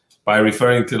resources, by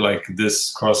referring to like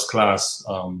this cross-class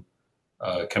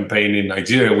campaign in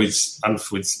Nigeria, which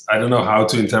I don't know how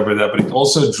to interpret that, but it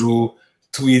also drew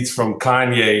tweets from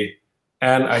Kanye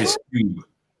and Ice Cube.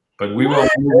 But we will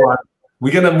move on.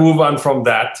 We're gonna move on from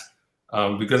that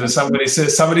because as somebody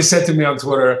said to me on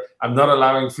Twitter, I'm not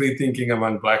allowing free thinking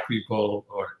among Black people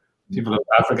or people of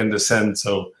African descent.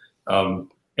 So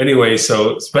anyway,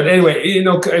 you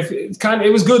know,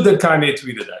 it was good that Kanye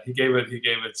tweeted that. He gave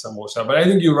it some more stuff. But I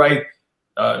think you're right.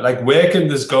 Like, where can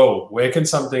this go? Where can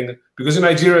something? Because in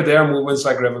Nigeria, there are movements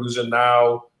like Revolution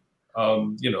Now.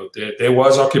 You know, there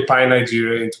was Occupy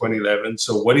Nigeria in 2011.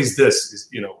 So what is this?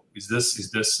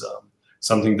 Is this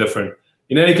something different?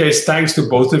 In any case, thanks to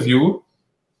both of you.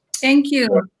 Thank you.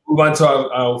 Move on to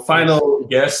our final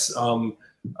guest. We're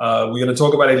going to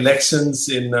talk about elections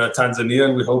in Tanzania,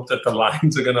 and we hope that the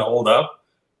lines are going to hold up.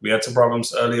 We had some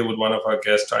problems earlier with one of our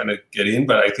guests trying to get in,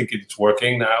 but I think it's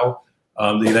working now.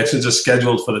 The elections are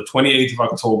scheduled for the 28th of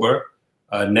October,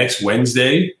 next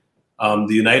Wednesday. The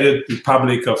United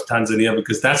Republic of Tanzania,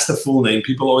 because that's the full name.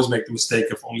 People always make the mistake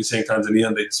of only saying Tanzania,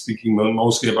 and they're speaking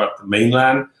mostly about the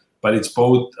mainland, but it's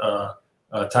both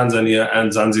Tanzania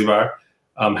and Zanzibar,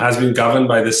 has been governed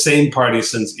by the same party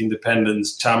since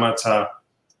independence, Chama cha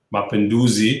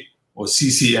Mapinduzi, or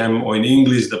CCM, or in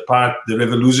English, the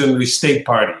Revolutionary State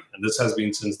Party. And this has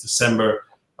been since December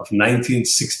of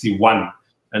 1961.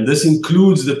 And this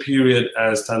includes the period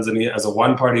as Tanzania as a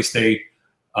one-party state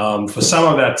for some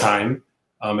of that time,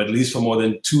 at least for more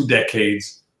than 2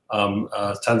 decades.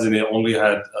 Tanzania only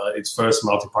had its first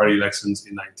multi-party elections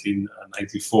in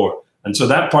 1994. And so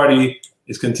that party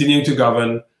is continuing to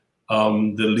govern.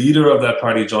 The leader of that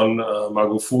party, John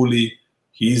Magufuli,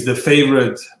 he's the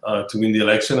favorite to win the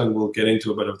election, and we'll get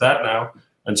into a bit of that now.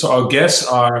 And so our guests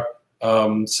are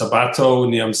Sabato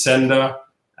Nyamsenda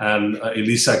and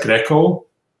Elisa Greco.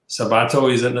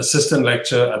 Sabato is an assistant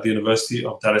lecturer at the University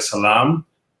of Dar es Salaam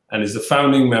and is the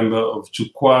founding member of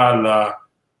Jukwaa la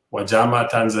Wajama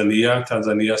Tanzania,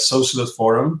 Tanzania Socialist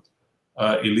Forum.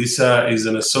 Elisa is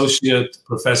an associate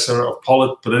professor of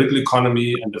political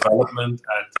economy and development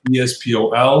at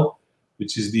ESPOL,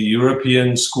 which is the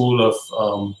European School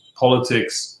of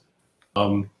Politics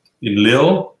in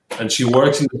Lille. And she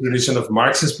works in the tradition of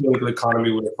Marxist political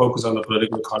economy with a focus on the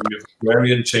political economy of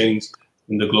agrarian change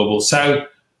in the global south.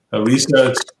 Her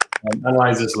research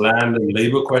analyzes land and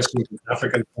labor questions in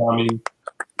African farming,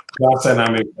 class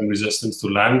dynamics and resistance to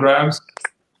land grabs,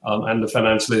 and the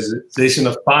financialization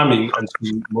of farming, and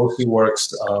she mostly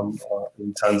works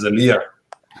in Tanzania.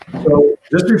 So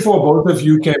just before both of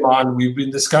you came on, we've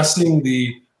been discussing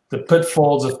the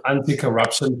pitfalls of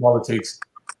anti-corruption politics.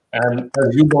 And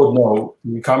as you both know,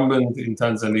 the incumbent in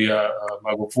Tanzania,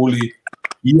 Magufuli,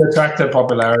 he attracted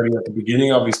popularity at the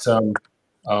beginning of his term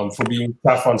for being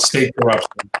tough on state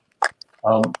corruption.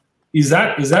 Is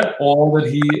that all that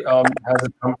he has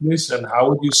accomplished, and how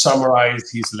would you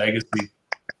summarize his legacy?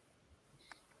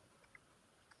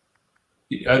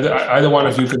 Either one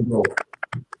of you can go.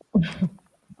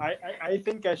 I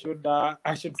think I should start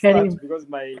because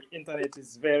my internet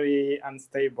is very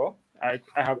unstable. I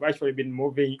have actually been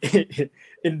moving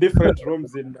in different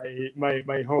rooms in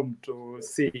my home to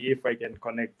see if I can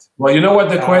connect. Well, you know what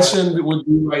the question would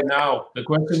be right now? The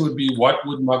question would be, what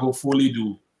would Magufuli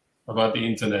do about the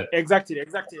internet? Exactly.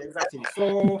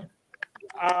 So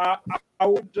I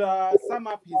would sum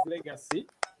up his legacy.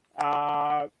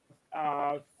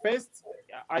 First,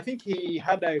 I think he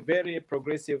had a very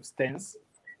progressive stance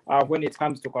when it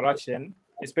comes to corruption,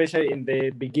 especially in the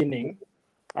beginning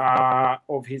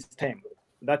of his term.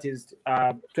 That is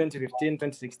 2015,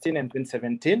 2016, and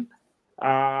 2017.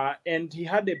 And he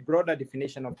had a broader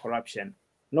definition of corruption,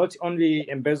 not only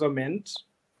embezzlement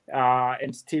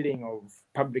and stealing of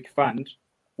public fund,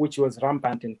 which was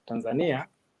rampant in Tanzania,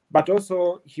 but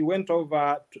also he went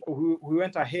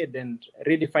ahead and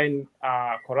redefined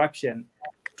corruption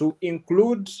to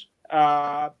include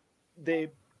the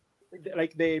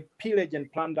pillage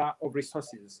and plunder of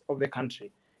resources of the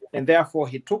country. And therefore,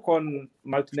 he took on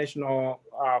multinational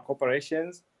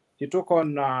corporations. He took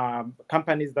on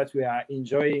companies that were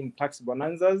enjoying tax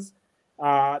bonanzas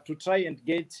to try and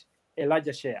get a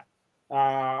larger share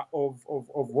of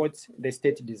what the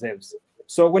state deserves.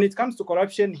 So when it comes to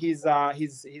corruption, his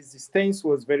stance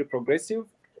was very progressive.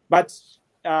 But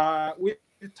with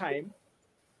time,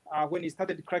 when he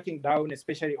started cracking down,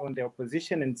 especially on the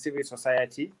opposition and civil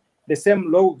society, the same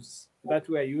laws that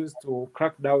were used to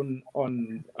crack down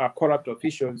on corrupt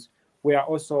officials were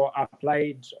also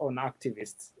applied on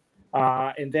activists.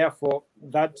 And therefore,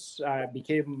 that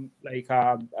became like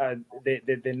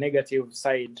the negative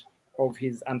side of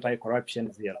his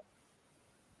anti-corruption zeal.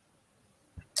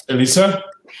 Elisa?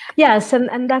 Yes,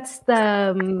 and that's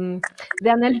the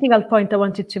analytical point I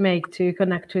wanted to make to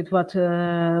connect with what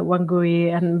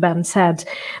Wangui and Ben said,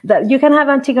 that you can have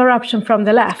anti-corruption from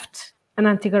the left and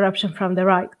anti-corruption from the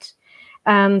right.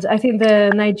 And I think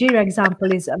the Nigeria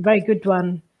example is a very good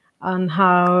one on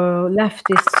how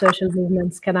leftist social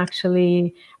movements can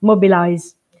actually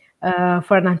mobilize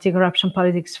for an anti-corruption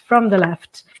politics from the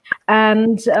left.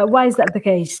 And why is that the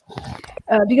case?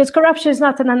 Because corruption is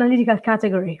not an analytical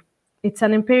category. It's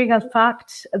an empirical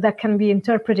fact that can be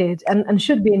interpreted and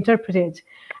should be interpreted.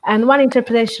 And one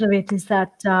interpretation of it is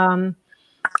that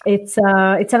it's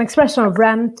an expression of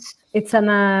rent. It's an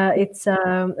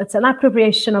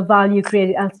appropriation of value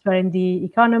created elsewhere in the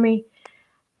economy,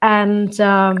 and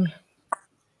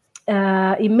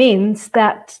it means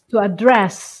that to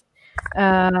address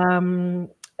the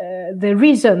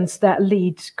reasons that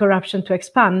lead corruption to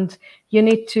expand, you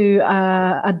need to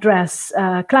address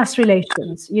class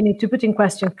relations. You need to put in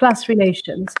question class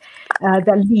relations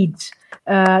that lead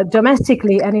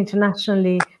domestically and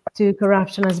internationally to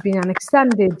corruption as being an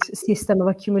extended system of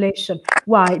accumulation.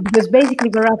 Why? Because basically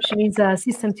corruption is a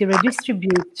system to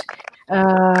redistribute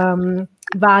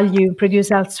value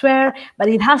produced elsewhere, but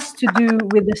it has to do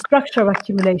with the structure of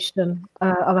accumulation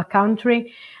of a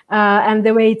country and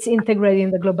the way it's integrated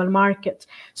in the global market.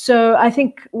 So I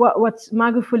think what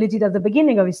Magufuli did at the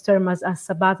beginning of his term, as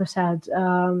Sabato said,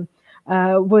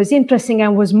 was interesting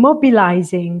and was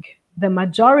mobilizing the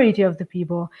majority of the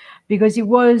people, because it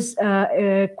was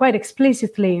quite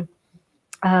explicitly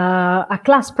a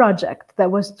class project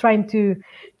that was trying to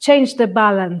change the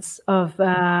balance of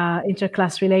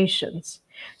interclass relations.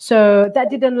 So that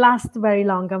didn't last very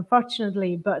long,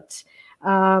 unfortunately, but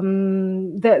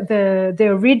the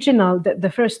original,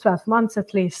 the first 12 months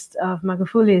at least of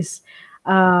Magufuli's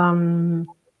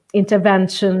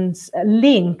interventions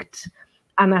linked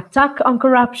an attack on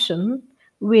corruption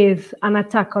with an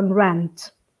attack on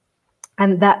rent.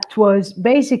 And that was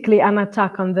basically an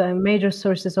attack on the major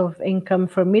sources of income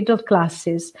for middle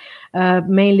classes,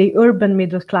 mainly urban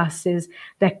middle classes,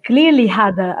 that clearly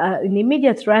had an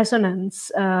immediate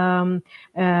resonance for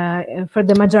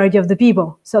the majority of the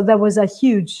people. So that was a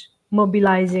huge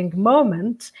mobilizing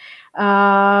moment.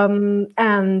 And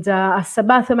as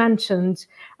Sabato mentioned,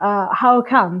 how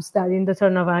comes that in the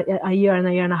turn of a year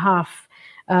and a half,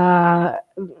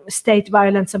 state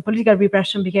violence and political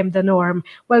repression became the norm?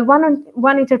 Well,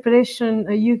 one interpretation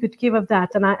you could give of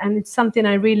that, and it's something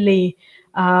I really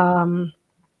tend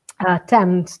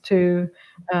to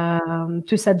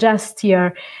suggest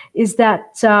here, is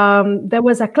that there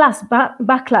was a class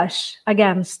backlash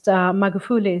against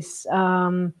Magufuli's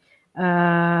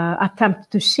attempt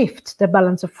to shift the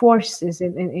balance of forces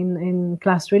in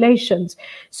class relations.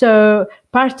 So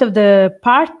part of the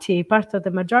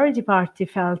majority party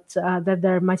felt that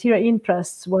their material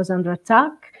interests was under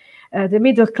attack. The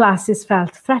middle classes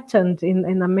felt threatened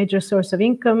in a major source of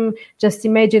income. Just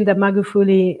imagine that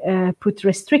Magufuli put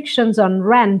restrictions on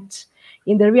rent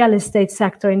in the real estate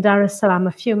sector in Dar es Salaam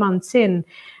a few months in.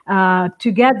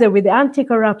 Together with the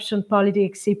anti-corruption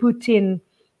politics he put in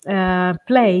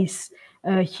place,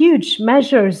 huge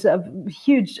measures of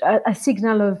a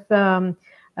signal of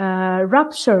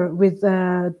rupture with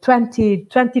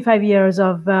 25 years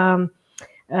of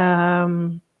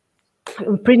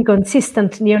pretty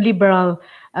consistent neoliberal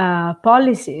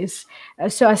policies.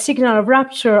 So a signal of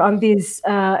rupture on this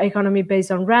economy based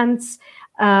on rents,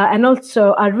 and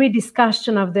also a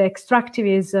rediscussion of the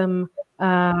extractivism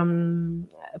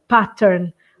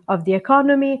pattern of the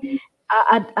economy.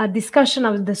 A discussion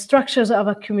of the structures of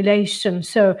accumulation.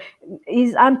 So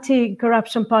his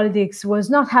anti-corruption politics was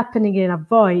not happening in a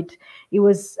void. It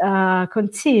was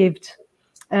conceived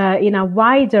in a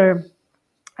wider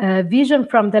vision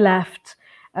from the left,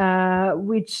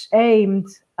 which aimed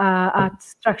at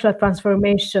structural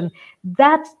transformation.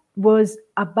 That was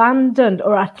abandoned,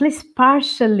 or at least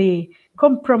partially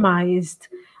compromised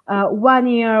 1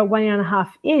 year,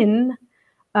 1.5 years in,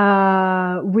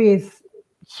 with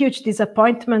huge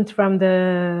disappointment from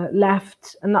the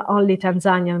left, not only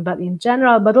Tanzanian, but in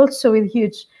general, but also with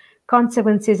huge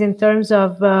consequences in terms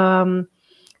of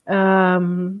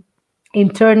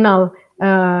internal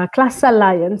class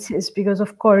alliances, because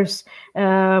of course,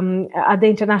 at the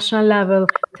international level,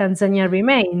 Tanzania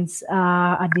remains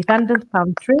a dependent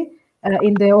country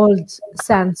in the old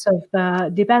sense of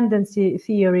dependency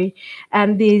theory.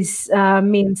 And this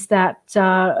means that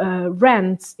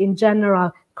rents in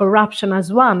general, corruption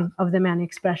as one of the many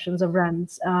expressions of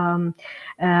rents,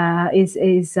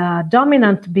 is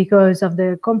dominant because of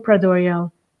the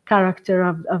compradorial character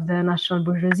of the national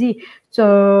bourgeoisie.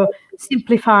 So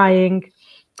simplifying,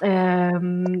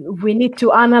 we need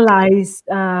to analyze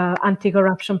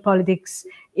anti-corruption politics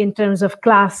in terms of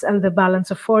class and the balance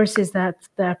of forces that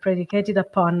they're predicated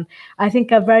upon. I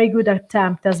think a very good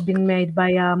attempt has been made by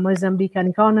a Mozambican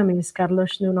economist,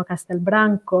 Carlos Nuno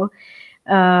Castelbranco,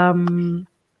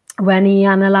 when he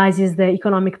analyzes the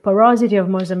economic porosity of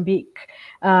Mozambique,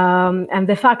 and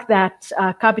the fact that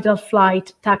capital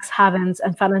flight, tax havens,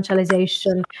 and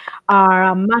financialization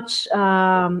are much,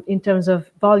 in terms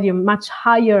of volume, much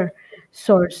higher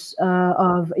source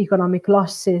of economic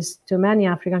losses to many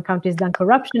African countries than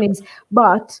corruption is.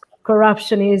 But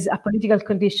corruption is a political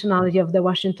conditionality of the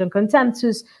Washington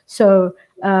Consensus. So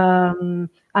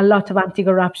a lot of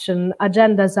anti-corruption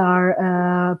agendas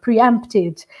are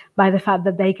preempted by the fact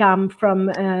that they come from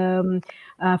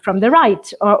the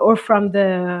right or from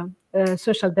the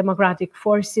social democratic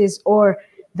forces, or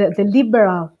the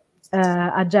liberal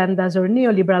agendas or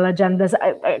neoliberal agendas,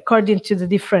 according to the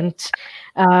different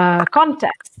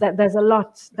contexts. That there's a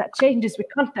lot that changes with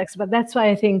context, but that's why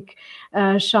I think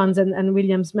Sean's and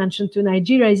Williams mentioned to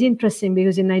Nigeria is interesting,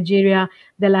 because in Nigeria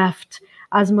the left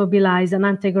has mobilized an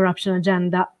anti-corruption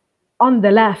agenda on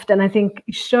the left, and I think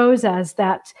it shows us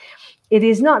that it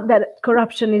is not that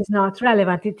corruption is not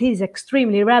relevant. It is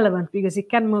extremely relevant, because it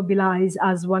can mobilize,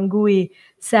 as Wangui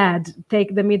said,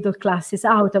 take the middle classes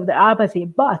out of their apathy.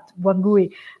 But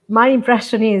Wangui, my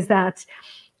impression is that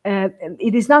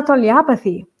it is not only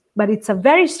apathy, but it's a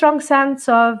very strong sense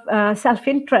of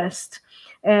self-interest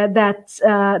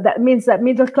that means that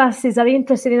middle classes are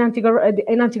interested in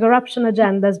anti-corruption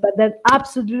agendas, but they're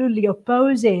absolutely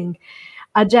opposing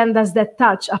agendas that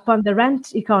touch upon the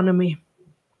rent economy.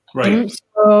 Right.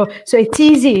 So it's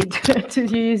easy to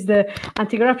use the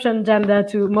anti-corruption agenda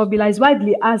to mobilize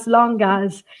widely, as long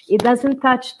as it doesn't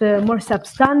touch the more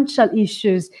substantial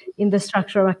issues in the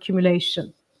structural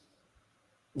accumulation.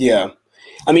 Yeah,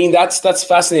 I mean that's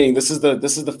fascinating. This is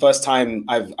the first time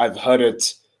I've heard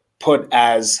it put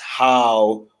as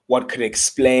how what could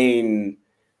explain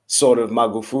sort of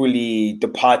Magufuli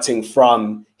departing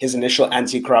from his initial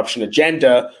anti-corruption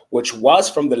agenda, which was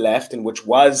from the left and which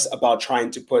was about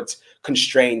trying to put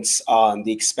constraints on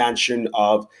the expansion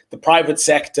of the private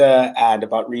sector and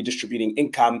about redistributing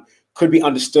income, could be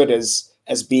understood as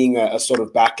being a sort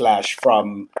of backlash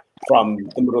from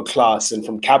the middle class and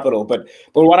from capital. But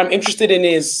what I'm interested in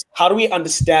is, how do we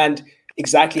understand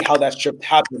exactly how that shift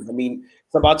happened? I mean,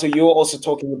 Sabato, you were also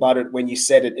talking about it when you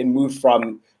said it moved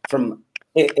from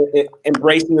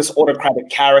embracing this autocratic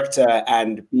character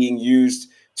and being used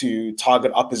to target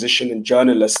opposition and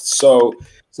journalists. So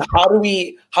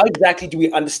how exactly do we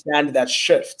understand that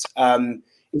shift?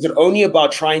 Is it only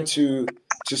about trying to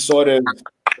sort of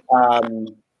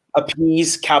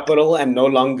appease capital and no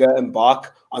longer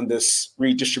embark on this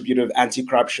redistributive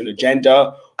anti-corruption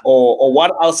agenda, or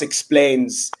what else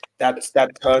explains that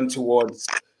turn towards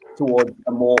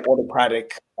a more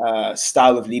autocratic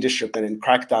style of leadership and in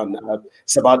crackdown?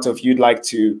 Sabato, if you'd like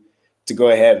to go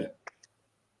ahead.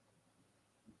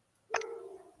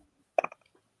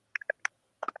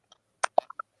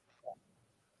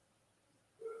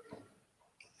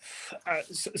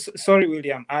 Sorry,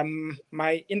 William.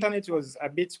 My internet was a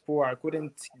bit poor. I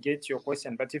couldn't get your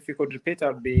question, but if you could repeat,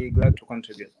 I'd be glad to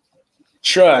contribute.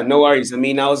 Sure, no worries. I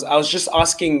mean, I was just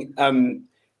asking.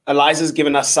 Eliza's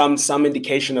given us some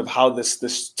indication of how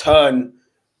this turn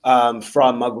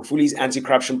from Magufuli's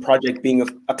anti-corruption project being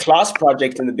a class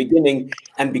project in the beginning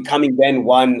and becoming then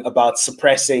one about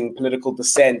suppressing political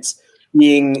dissent,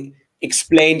 being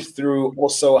explained through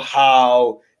also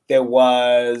how there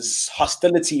was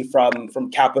hostility from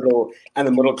capital and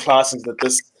the middle classes that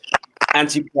this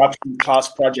anti-corruption class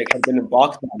project had been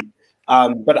embarked on.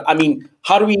 But I mean,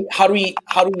 how do we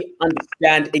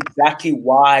understand exactly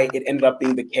why it ended up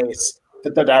being the case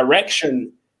that the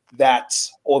direction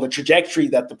or the trajectory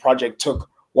that the project took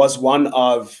was one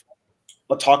of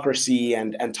autocracy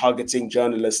and targeting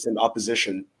journalists and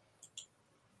opposition?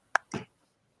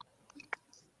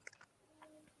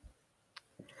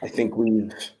 I think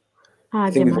we've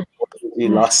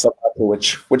lost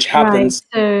Sabato, which happens.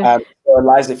 Right, so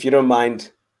Eliza, if you don't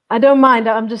mind. I don't mind.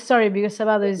 I'm just sorry because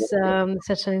Sabato is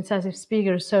such an incisive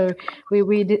speaker. So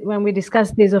when we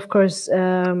discussed this, of course,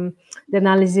 the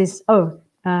analysis. Oh,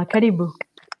 Karibu.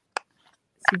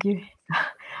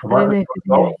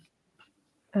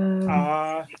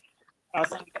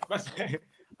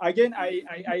 Again,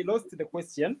 I lost the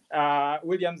question.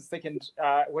 William's second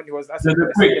when he was asking.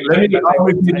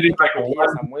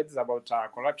 Some words about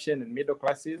corruption and middle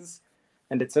classes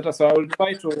and etc. So I'll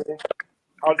try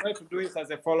to do it as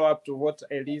a follow-up to what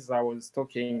Eliza was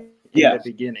talking in the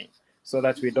beginning, so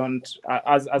that we don't,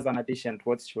 as an addition to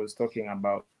what she was talking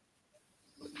about.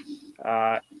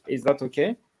 Is that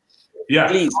okay? Yeah,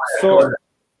 please.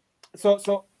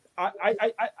 So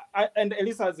I and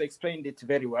Eliza has explained it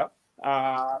very well.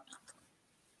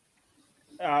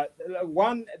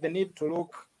 One, the need to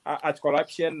look at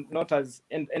corruption not as,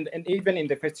 and even in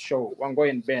the first show, Wangui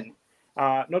and Ben,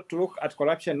 not to look at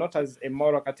corruption not as a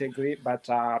moral category, but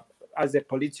as a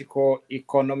political,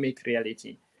 economic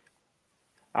reality.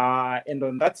 And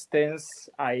on that stance,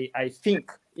 I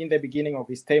think in the beginning of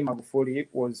his term, Magufuli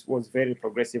was very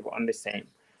progressive on the same.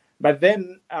 But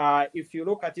then, if you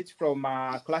look at it from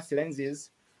class lenses,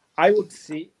 I would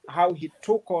see how he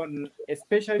took on,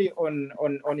 especially on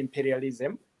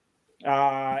imperialism,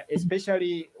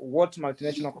 especially what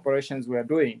multinational corporations were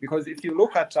doing. Because if you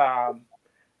look at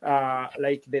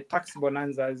like the tax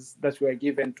bonanzas that were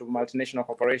given to multinational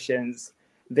corporations,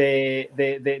 the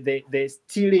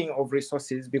stealing of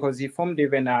resources, because he formed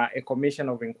even a commission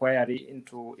of inquiry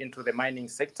into the mining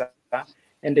sector,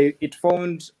 and it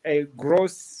found a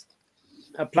gross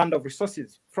plan of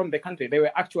resources from the country. They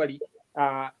were actually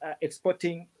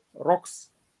exporting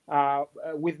rocks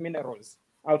with minerals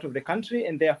out of the country,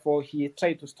 and therefore he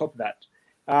tried to stop that.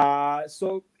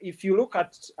 So if you look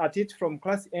at it from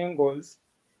class angles,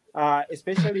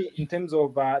 especially in terms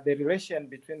of the relation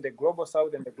between the global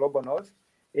south and the global north,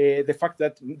 the fact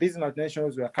that these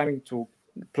multinationals were coming to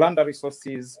plunder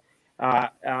resources,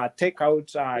 take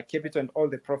out capital and all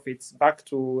the profits back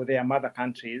to their mother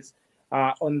countries,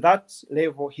 On that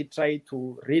level, he tried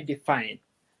to redefine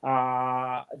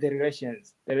the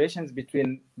relations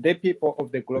between the people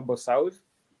of the global south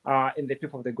and the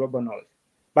people of the global north.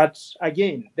 But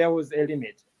again, there was a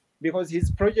limit, because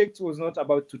his project was not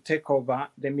about to take over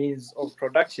the means of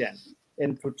production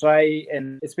and to try,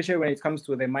 and especially when it comes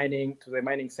to the mining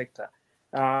sector,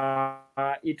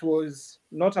 it was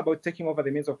not about taking over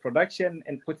the means of production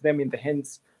and put them in the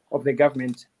hands of the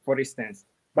government, for instance,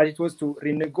 but it was to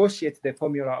renegotiate the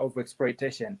formula of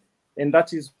exploitation. And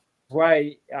that is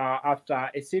why, after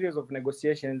a series of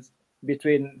negotiations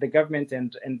between the government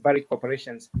and Barrick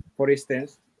corporations, for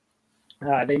instance,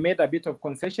 they made a bit of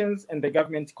concessions, and the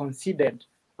government conceded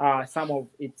some of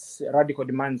its radical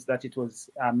demands that it was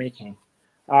making.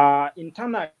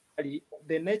 Internally,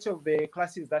 the nature of the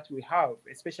classes that we have,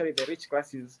 especially the rich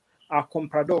classes, are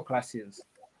comprador classes.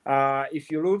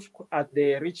 If you look at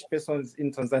the rich persons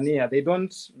in Tanzania, they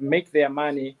don't make their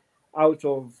money out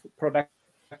of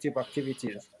productive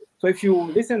activities. So if you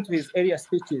listen to his earlier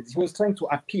speeches, he was trying to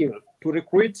appeal to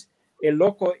recruit a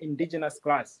local indigenous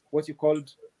class, what you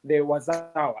called the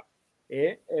Wazawa,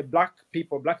 black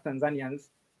people, black Tanzanians,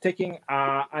 taking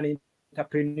an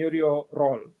entrepreneurial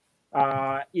role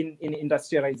in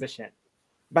industrialization.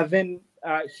 But then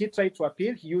he tried to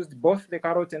appeal. He used both the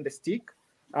carrot and the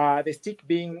stick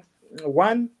being,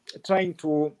 one, trying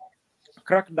to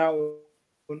crack down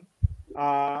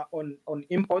on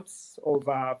imports of,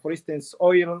 for instance,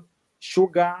 oil,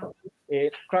 sugar,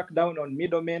 crack down on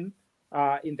middlemen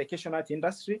in the cashew nut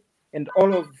industry. And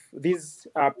all of these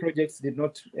projects did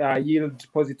not yield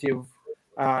positive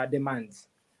demands.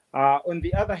 On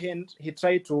the other hand, he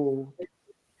tried to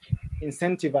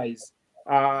incentivize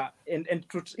and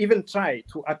to even try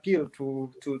to appeal to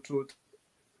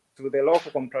the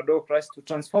local comprador class to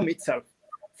transform itself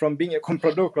from being a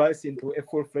comprador class into a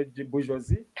full-fledged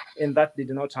bourgeoisie, and that did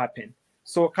not happen.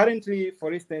 So currently,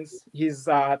 for instance, he's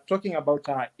talking about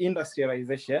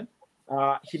industrialization.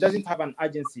 He doesn't have an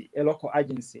agency, a local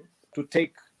agency, to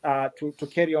take to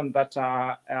carry on that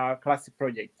classic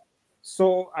project.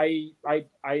 So I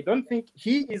don't think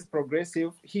he is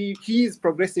progressive. He is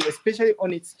progressive, especially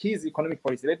on his economic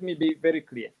policy. Let me be very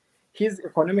clear. His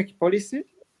economic policy,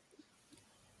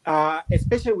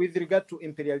 especially with regard to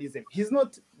imperialism, he's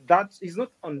not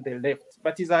on the left,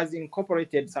 but he has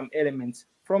incorporated some elements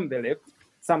from the left,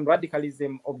 some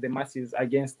radicalism of the masses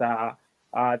against the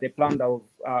plunder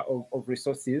of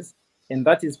resources. And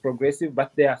that is progressive,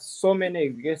 but there are so many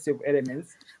aggressive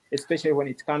elements, especially when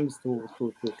it comes to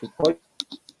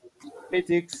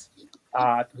politics,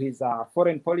 to his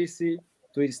foreign policy,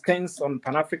 to his stance on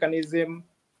Pan-Africanism,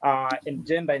 and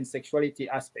gender and sexuality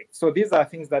aspects. So these are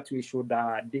things that we should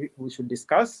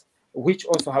discuss, which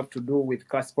also have to do with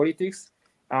class politics.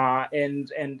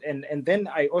 And then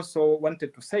I also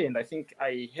wanted to say, and I think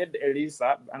I heard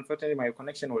Elisa, unfortunately my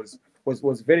connection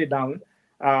was very down.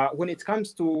 When it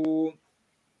comes to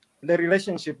the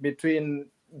relationship between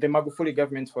the Magufuli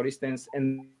government, for instance,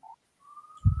 and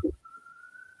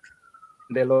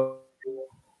the lower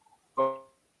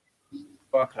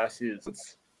classes,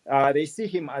 they see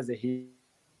him as a hero.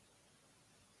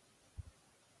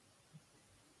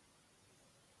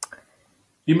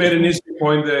 You made an interesting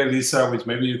point there, Lisa, which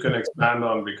maybe you can expand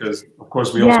on, because of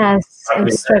course we yes, I'm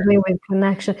struggling with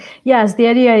connection. Yes, the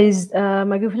idea is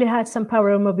Magufuli had some power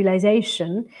of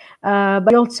mobilization, but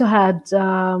he also had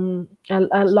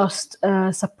lost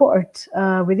support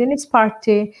within his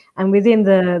party and within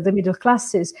the middle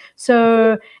classes.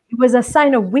 So it was a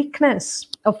sign of weakness,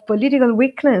 of political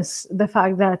weakness, the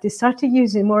fact that he started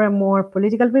using more and more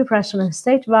political repression and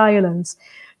state violence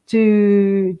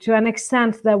to an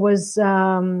extent that was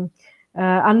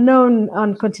unknown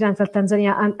on continental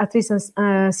Tanzania, and at least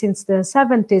since the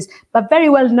 70s, but very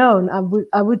well known,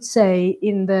 I would say,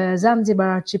 in the Zanzibar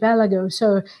archipelago.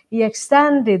 So he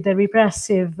extended the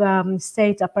repressive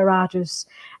state apparatus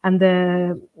and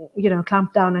the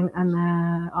clampdown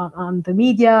on the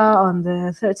media, on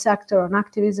the third sector, on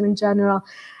activism in general,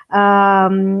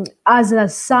 as a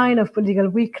sign of political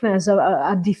weakness,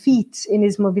 a defeat in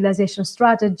his mobilization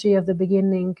strategy of the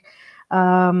beginning,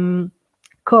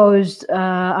 caused,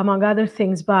 among other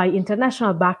things, by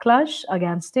international backlash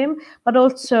against him, but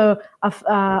also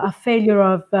a failure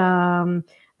of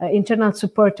internal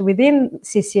support within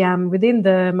CCM, within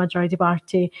the majority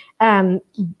party, and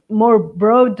more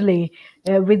broadly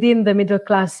within the middle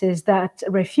classes that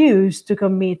refused to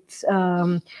commit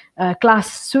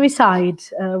class suicide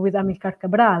with Amilcar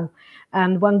Cabral.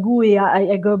 And Wangui,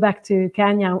 I go back to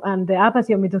Kenya and the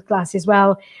apathy of middle class as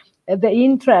well. the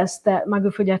interests that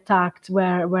Magufuli attacked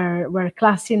were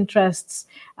class interests,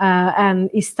 and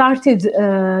he started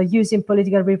using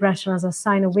political repression as a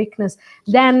sign of weakness.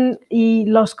 Then he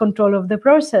lost control of the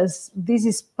process. This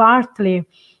is partly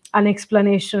an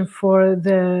explanation for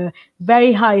the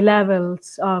very high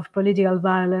levels of political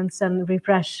violence and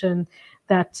repression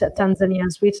that Tanzania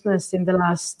has witnessed in the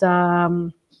last, I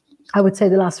would say,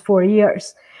 the last 4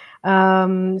 years.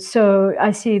 So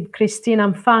I see Christina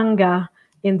Mfanga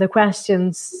in the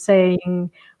questions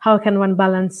saying, how can one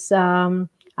balance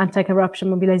anti-corruption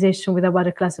mobilization with a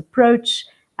wider class approach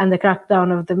and the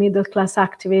crackdown of the middle-class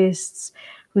activists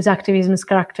whose activism is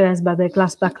characterized by the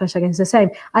class backlash against the same?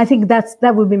 I think that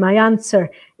would be my answer.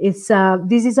 It's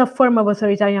this is a form of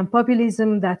authoritarian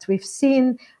populism that we've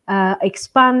seen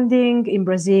expanding in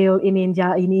Brazil, in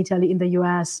India, in Italy, in the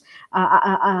US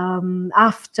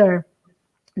after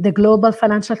the global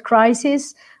financial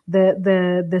crisis,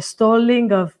 the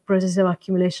stalling of process of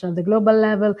accumulation at the global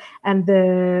level, and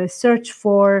the search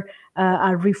for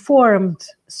a reformed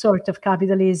sort of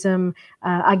capitalism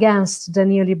against the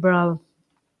neoliberal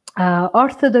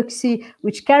orthodoxy,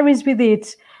 which carries with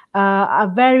it a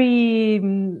very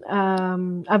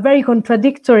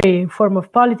contradictory form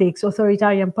of politics.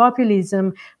 Authoritarian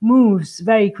populism moves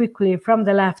very quickly from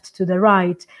the left to the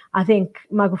right. I think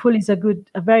Magufuli is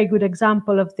a very good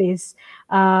example of this.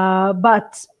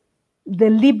 But the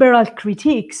liberal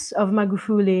critiques of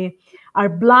Magufuli are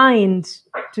blind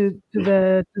to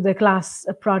the class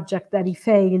project that he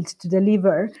failed to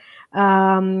deliver.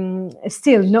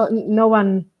 Still, no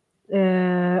one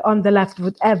on the left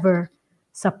would ever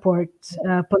support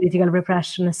political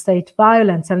repression and state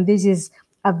violence. And this is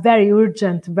a very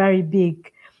urgent, very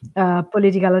big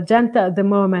political agenda at the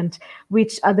moment,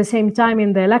 which at the same time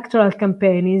in the electoral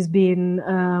campaign is being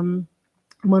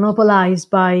monopolized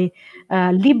by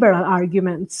liberal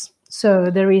arguments. So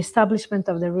the reestablishment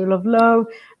of the rule of law,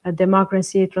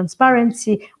 democracy,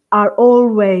 transparency are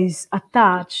always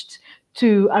attached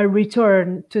to a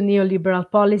return to neoliberal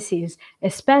policies,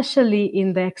 especially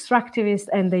in the extractivist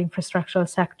and the infrastructural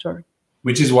sector.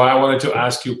 Which is why I wanted to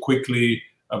ask you quickly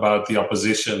about the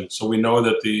opposition. So we know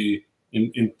that the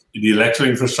electoral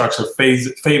infrastructure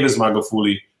favors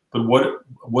Magufuli, but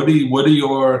what are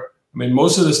your? I mean,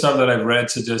 most of the stuff that I've read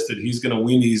suggests that he's going to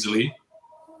win easily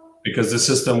because the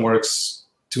system works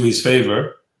to his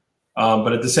favor.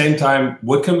 But at the same time,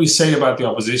 what can we say about the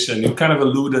opposition? You kind of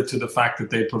alluded to the fact that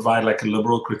they provide like a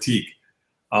liberal critique,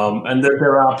 and that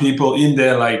there are people in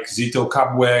there like Zito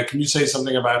Kabwe. Can you say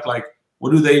something about like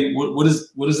what does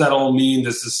that all mean?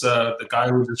 This is the guy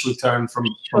who just returned from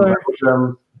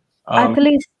Belgium.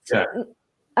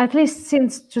 At least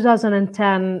since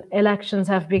 2010, elections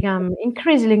have become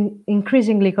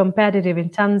increasingly competitive in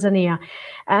Tanzania,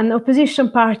 and opposition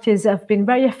parties have been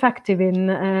very effective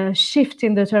in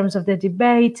shifting the terms of the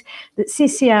debate. The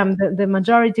CCM, the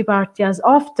majority party, has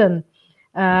often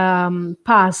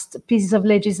passed pieces of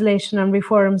legislation and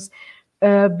reforms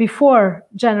before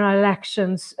general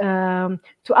elections to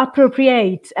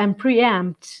appropriate and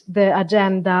preempt the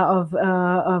agenda of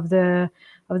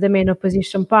the main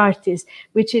opposition parties,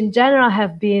 which in general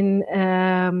have been,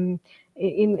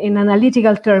 in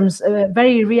analytical terms,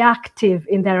 very reactive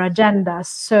in their agendas.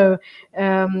 So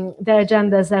their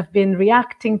agendas have been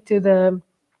reacting to the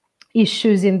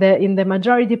issues in the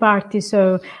majority party.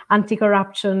 So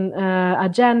anti-corruption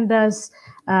agendas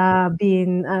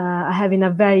having a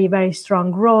very, very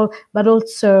strong role, but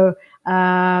also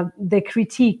the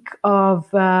critique of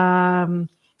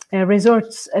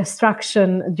resource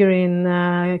extraction during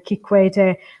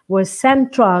Kikwete was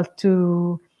central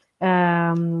to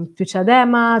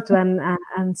Chadema, to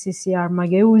NCCR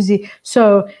Mageuzi.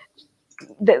 So,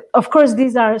 of course,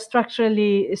 these are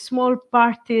structurally small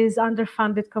parties,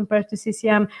 underfunded compared to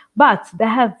CCM, but they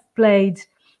have played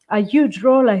a huge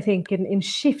role, I think, in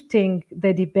shifting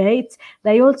the debate.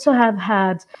 They also have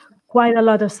had quite a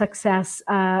lot of success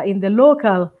in the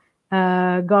local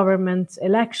government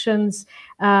elections,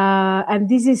 and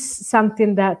this is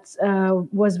something that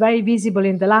was very visible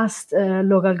in the last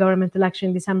local government election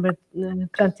in December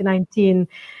 2019,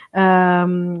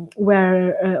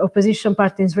 where opposition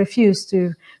parties refused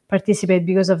to participate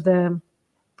because of the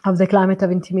climate of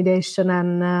intimidation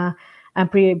and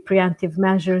preemptive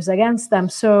measures against them.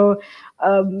 So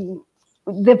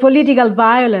the political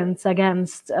violence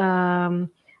against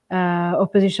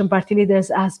opposition party leaders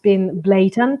has been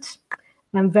blatant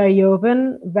and very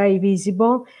open, very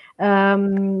visible.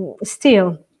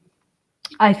 Still,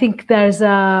 I think there's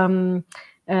a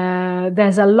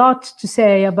lot to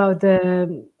say about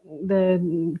the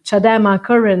Chadema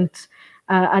current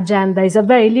agenda. It's a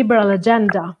very liberal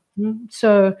agenda,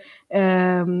 So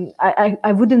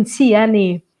I wouldn't see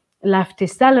any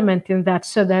leftist element in that.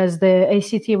 So there's the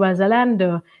ACT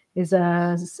Wazalendo is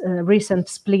a recent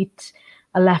split,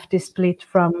 a leftist split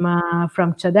from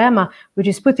Chadema, which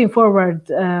is putting forward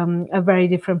a very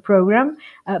different program.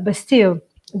 But still,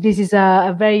 this is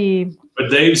a very... But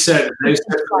Dave said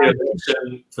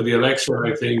for the election,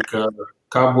 I think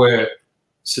Kabwe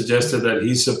suggested that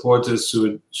his supporters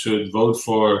should vote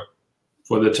for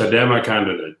the Chadema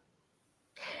candidate.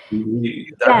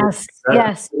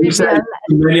 Yes. He said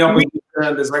many opposition,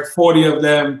 there's like 40 of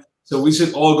them, so we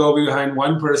should all go behind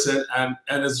one person. And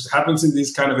as happens in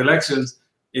these kind of elections,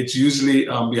 it's usually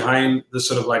behind the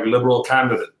sort of like liberal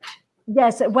candidate.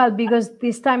 Yes, well, because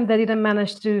this time they didn't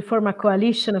manage to form a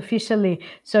coalition officially.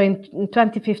 So in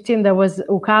 2015, there was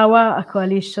Ukawa, a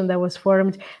coalition that was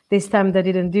formed. This time they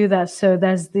didn't do that. So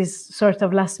there's this sort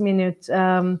of last minute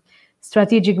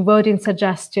strategic voting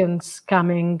suggestions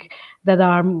coming that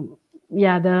are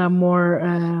more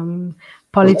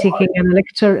politicking and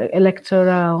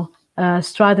electoral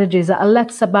strategies. I'll let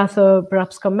Sabato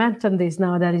perhaps comment on this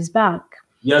now that he's back.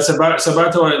 Yeah,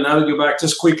 Sabato, now that you're back,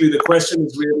 just quickly, the question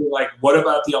is really like, what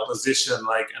about the opposition?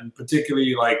 Like, and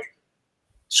particularly like,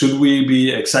 should we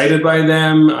be excited by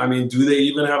them? I mean, do they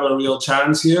even have a real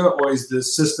chance here, or is the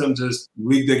system just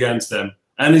rigged against them?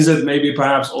 And is it maybe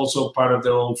perhaps also part of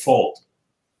their own fault?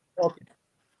 Okay.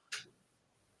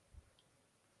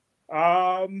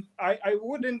 I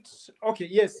wouldn't. Okay.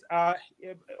 Yes.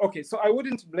 Okay. So I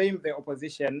wouldn't blame the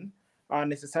opposition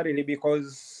necessarily,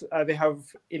 because they have,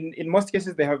 in most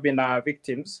cases, they have been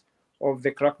victims of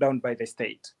the crackdown by the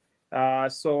state.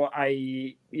 So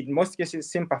I, in most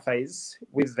cases, sympathize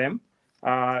with them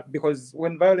because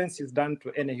when violence is done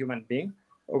to any human being,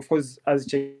 of course, as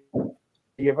Che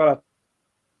Guevara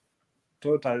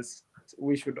taught us,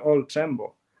 we should all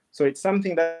tremble. So it's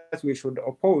something that we should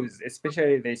oppose,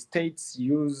 especially the state's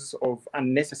use of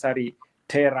unnecessary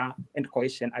terror and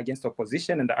coercion against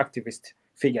opposition and activist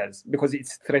figures, because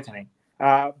it's threatening.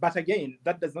 But again,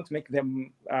 that does not make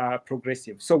them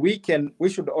progressive. So we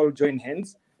should all join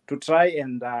hands to try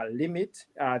and limit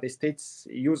the state's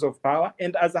use of power.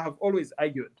 And as I have always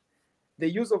argued, the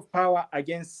use of power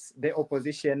against the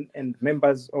opposition and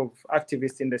members of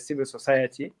activists in the civil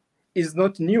society is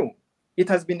not new. It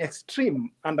has been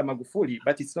extreme under Magufuli,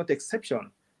 but it's not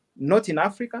exception. Not in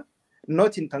Africa,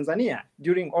 not in Tanzania,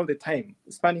 during all the time,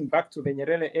 spanning back to the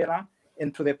Nyerere era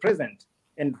and to the present.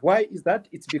 And why is that?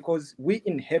 It's because we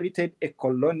inherited a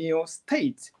colonial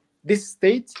state. This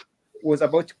state was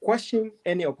about quashing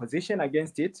any opposition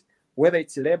against it, whether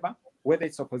it's labor, whether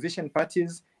it's opposition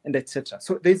parties, and etc.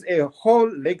 So there's a whole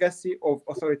legacy of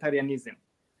authoritarianism,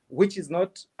 which is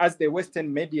not, as the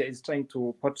Western media is trying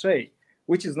to portray,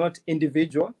 which is not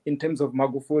individual in terms of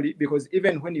Magufuli, because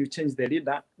even when you change the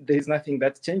leader, there is nothing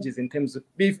that changes in terms of,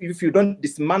 if you don't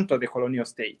dismantle the colonial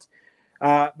state.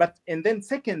 And then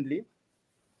secondly,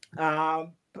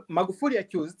 Magufuli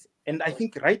accused, and I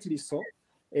think rightly so,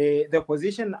 the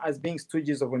opposition as being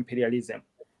stooges of imperialism.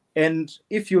 And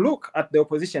if you look at the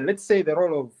opposition, let's say the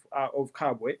role of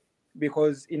Kabwe,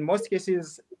 because in most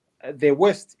cases, the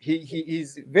West, he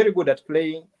is very good at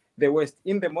playing the West.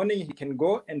 In the morning, he can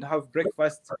go and have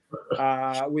breakfast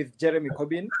with Jeremy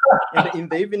Corbyn. And in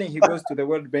the evening, he goes to the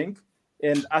World Bank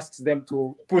and asks them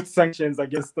to put sanctions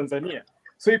against Tanzania.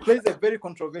 So he plays a very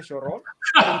controversial role,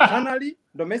 internally,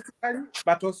 domestically,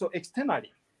 but also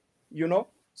externally, you know.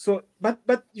 So,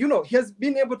 but you know, he has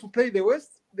been able to play the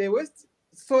West,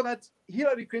 so that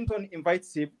Hillary Clinton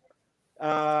invites him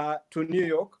to New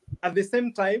York. At the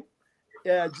same time,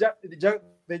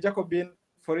 the Jacobin,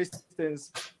 for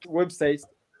instance, website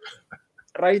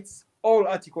writes all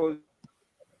articles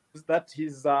that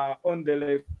he's on the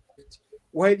left,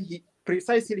 while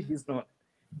he's not.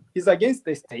 He's against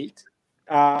the state.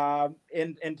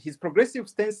 And his progressive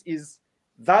stance is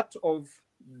that of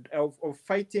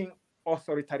fighting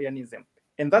authoritarianism.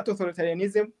 And that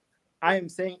authoritarianism, I am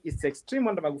saying, it's extreme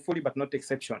under Magufuli, but not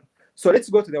exception. So let's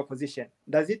go to the opposition.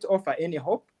 Does it offer any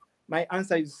hope? My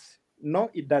answer is no,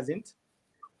 it doesn't.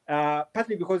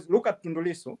 Partly because look at Tundu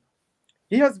Lissu.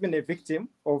 He has been a victim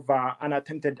of an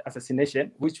attempted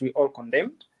assassination, which we all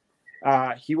condemned.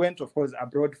 He went, of course,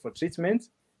 abroad for treatment.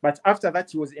 But after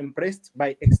that, he was impressed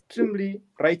by extremely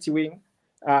right-wing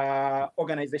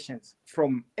organizations,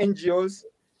 from NGOs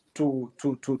to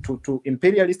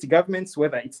imperialist governments,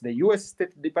 whether it's the US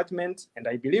State Department, and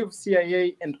I believe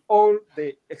CIA, and all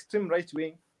the extreme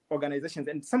right-wing organizations,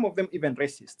 and some of them even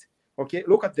racist. Okay,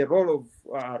 look at the role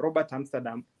of Robert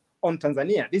Amsterdam on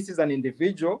Tanzania. This is an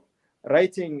individual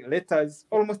writing letters,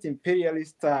 almost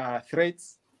imperialist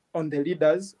threats on the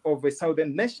leaders of a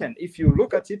southern nation. If you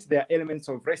look at it, there are elements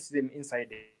of racism inside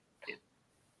it.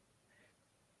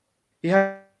 He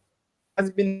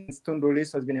has been, Tundu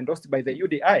Lissu has been endorsed by the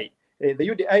UDI. The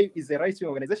UDI is a right-wing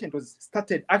organization. It was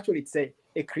started, actually, it's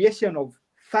a creation of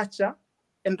Thatcher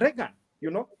and Reagan,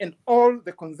 you know, and all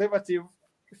the conservative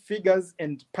figures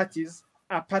and parties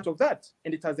are part of that.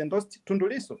 And it has endorsed Tundu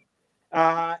Lissu.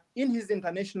 In his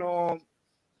international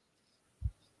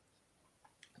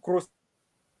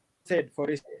crusade, for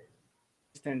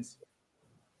instance,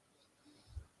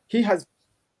 he has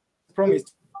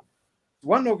promised,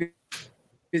 one of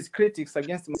his critics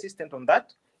against him, insistent on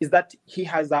that, is that he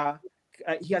has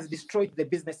destroyed the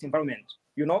business environment,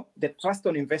 you know, the trust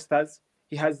on investors.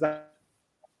 He has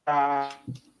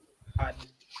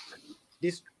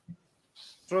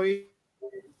destroyed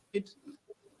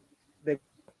the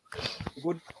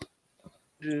good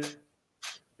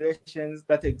relations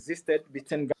that existed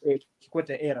between the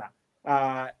Kikwete era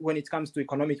when it comes to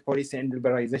economic policy and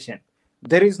liberalization.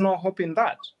 There is no hope in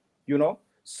that, you know.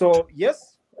 So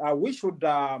yes, we should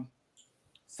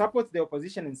support the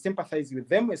opposition and sympathize with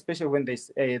them, especially when they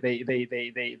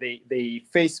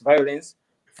face violence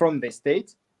from the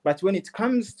state. But when it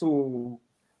comes to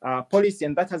policy,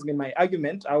 and that has been my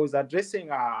argument, I was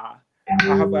addressing. I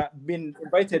have been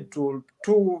invited to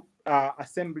two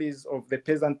assemblies of the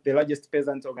largest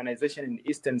peasant organization in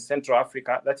Eastern Central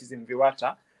Africa, that is in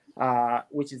Viwata,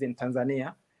 which is in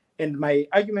Tanzania. And my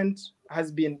argument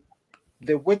has been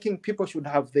the working people should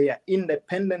have their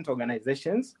independent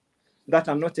organizations that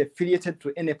are not affiliated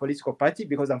to any political party,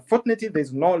 because unfortunately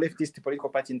there's no leftist political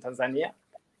party in Tanzania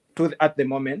at the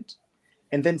moment.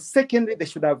 And then secondly, they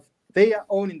should have their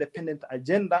own independent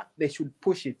agenda. They should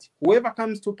push it. Whoever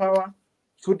comes to power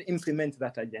should implement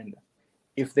that agenda.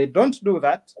 If they don't do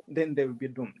that, then they will be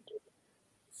doomed.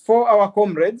 For our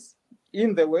comrades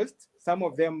in the West, some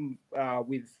of them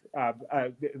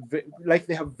like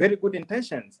they have very good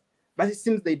intentions, but it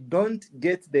seems they don't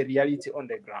get the reality on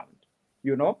the ground,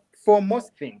 you know, for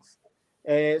most things.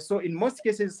 So in most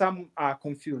cases, some are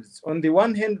confused. On the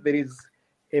one hand, there is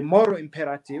a moral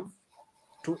imperative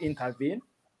to intervene,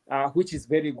 which is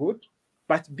very good,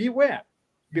 but beware,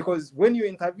 because when you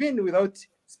intervene without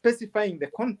specifying the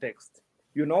context,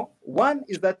 you know, one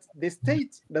is that the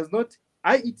state does not,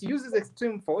 it uses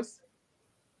extreme force,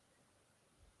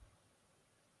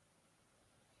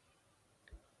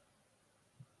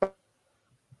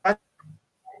 but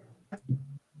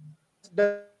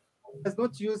does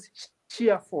not use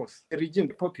sheer force. The regime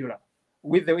is popular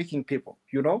with the working people,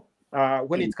 you know.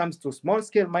 When it comes to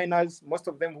small-scale miners, most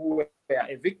of them who were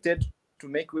evicted to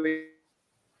make way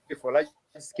for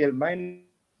large-scale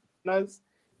miners,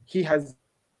 he has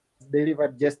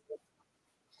delivered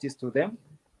justice to them.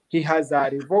 He has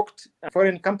revoked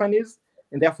foreign companies,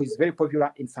 and therefore is very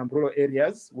popular in some rural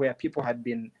areas where people had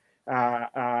been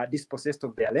dispossessed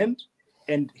of their land.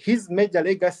 And his major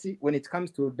legacy when it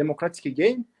comes to democratic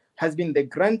gain has been the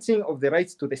granting of the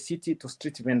rights to the city to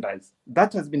street vendors.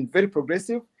 That has been very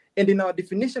progressive. And in our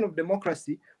definition of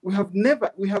democracy, we have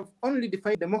only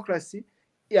defined democracy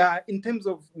in terms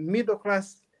of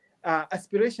middle-class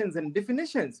aspirations and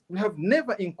definitions. We have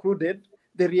never included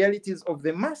the realities of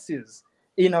the masses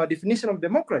in our definition of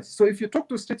democracy. So if you talk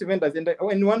to street vendors, and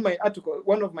in one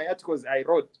of my articles I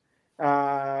wrote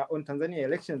on Tanzania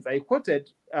elections, I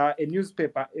quoted a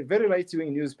newspaper, a very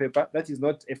right-wing newspaper that is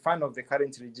not a fan of the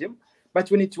current regime. But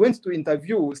when it went to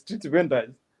interview street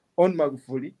vendors on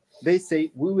Magufuli, they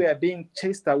say we were being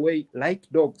chased away like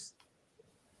dogs,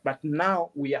 but now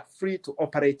we are free to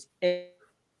operate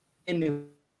anywhere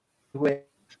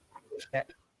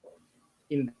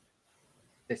in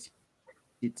the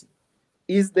city.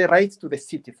 Is the right to the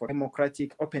city for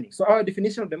democratic opening. So our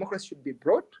definition of democracy should be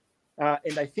broad,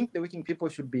 and I think the working people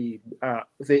should be,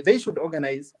 they should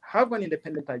organize, have an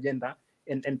independent agenda,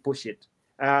 and push it.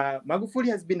 Magufuli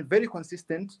has been very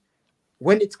consistent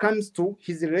when it comes to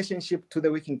his relationship to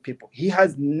the working people. He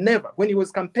has never, when he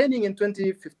was campaigning in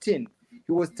 2015,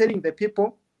 he was telling the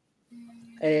people,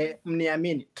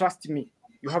 mniamini, trust me.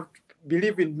 You have to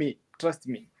believe in me, trust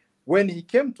me. When he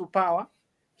came to power,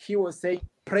 he was saying,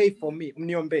 pray for me,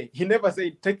 mniombe. He never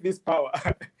said, take this power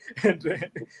and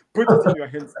put it in your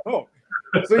hands. No.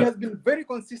 So he has been very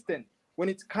consistent when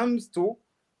it comes to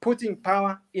putting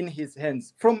power in his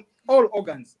hands from all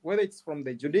organs, whether it's from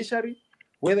the judiciary,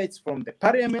 whether it's from the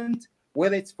parliament,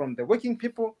 whether it's from the working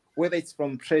people, whether it's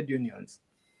from trade unions.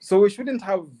 So we shouldn't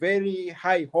have very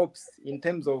high hopes in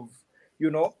terms of, you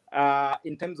know,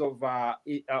 in terms of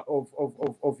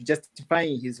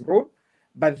justifying his role.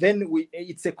 But then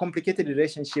it's a complicated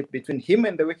relationship between him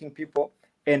and the working people,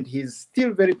 and he's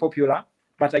still very popular.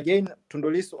 But again, Tundu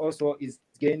Lissu also is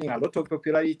gaining a lot of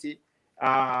popularity.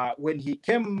 When he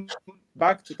came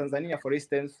back to Tanzania, for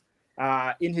instance,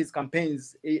 in his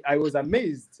campaigns, I was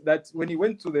amazed that when he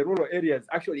went to the rural areas,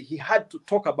 actually, he had to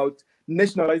talk about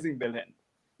nationalizing the land.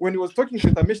 When he was talking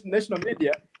to the national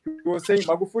media, he was saying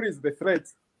Magufuli is the threat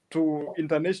to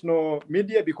international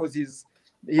media because he's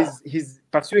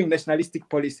pursuing nationalistic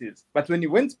policies. But when he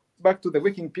went back to the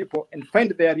working people and find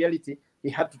their reality, he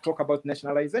had to talk about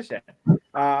nationalization.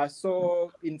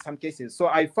 So in some cases, so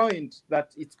I found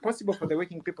that it's possible for the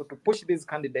working people to push these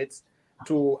candidates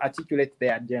to articulate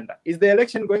their agenda. Is the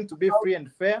election going to be free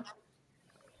and fair?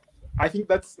 I think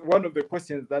that's one of the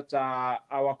questions that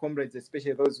our comrades,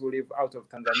 especially those who live out of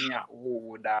Tanzania,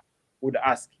 who would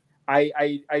ask.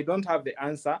 I don't have the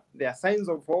answer. There are signs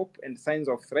of hope and signs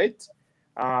of threat,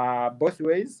 both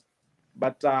ways.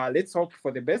 But let's hope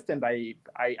for the best. And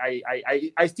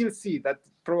I still see that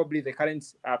probably the current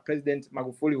President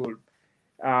Magufuli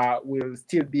will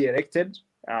still be elected,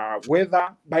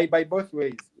 whether by both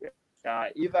ways,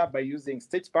 either by using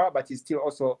state power, but he's still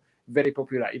also very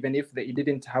popular, even if he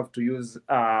didn't have to use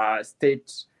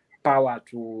state power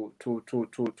to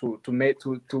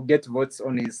get votes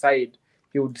on his side.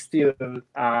 He would still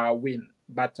win.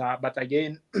 But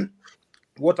again,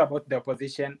 what about the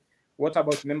opposition? What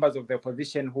about members of the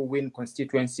opposition who win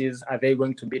constituencies? Are they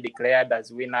going to be declared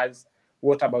as winners?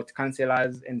 What about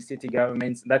councillors and city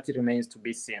governments? That remains to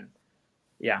be seen.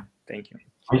 Yeah, thank you.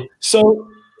 So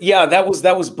yeah, that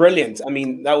was brilliant. I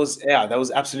mean, that was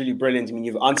absolutely brilliant. I mean,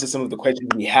 you've answered some of the questions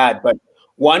we had, but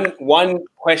one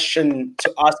question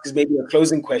to ask is maybe a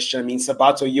closing question. I mean,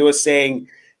 Sabato, you were saying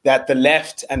that the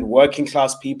left and working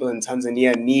class people in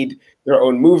Tanzania need their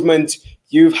own movement.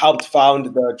 You've helped found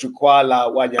the Jukwaa la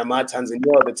Wanyama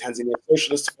Tanzania, the Tanzania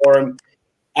Socialist Forum.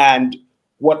 And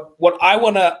what I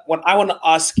wanna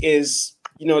ask is,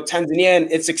 you know, Tanzania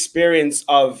and its experience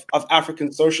of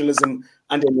African socialism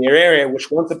under Nyerere,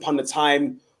 which once upon a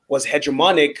time was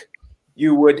hegemonic,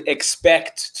 you would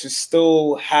expect to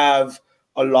still have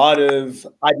a lot of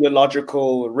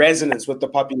ideological resonance with the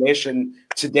population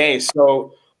today.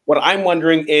 So what I'm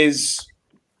wondering is,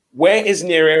 where is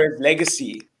Nyerere's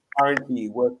legacy currently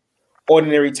with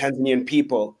ordinary Tanzanian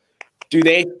people?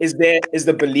 Is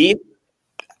the belief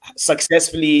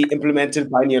successfully implemented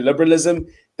by neoliberalism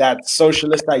that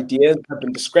socialist ideas have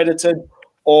been discredited,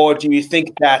 or do you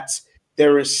think that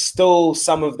there is still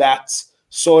some of that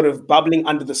sort of bubbling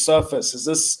under the surface? Is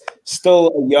this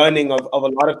still a yearning of a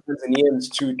lot of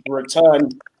Tanzanians to return,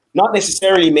 not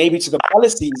necessarily maybe to the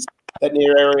policies that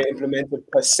Nyerere implemented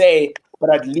per se,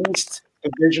 but at least the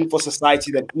vision for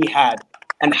society that he had?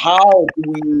 And how do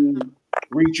we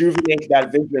rejuvenate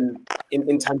that vision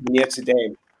in Tanzania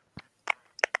today?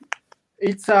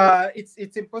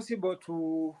 It's impossible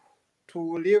to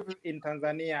live in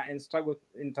Tanzania and struggle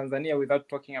in Tanzania without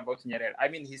talking about Nyerere. I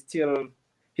mean, he's still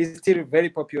very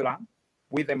popular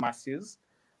with the masses,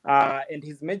 and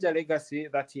his major legacy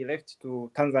that he left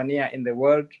to Tanzania in the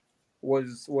world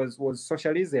was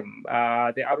socialism,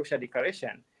 the Arusha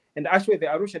Declaration. And actually, the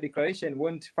Arusha Declaration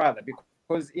went further,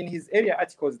 because in his earlier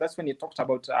articles, that's when he talked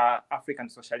about African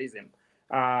socialism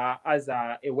as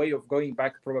a way of going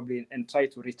back probably and try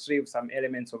to retrieve some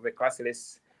elements of a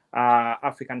classless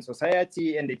African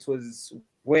society. And it was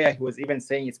where he was even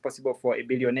saying it's possible for a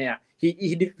billionaire.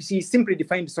 He simply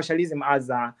defined socialism as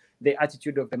the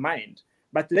attitude of the mind.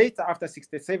 But later, after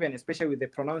 1967, especially with the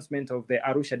pronouncement of the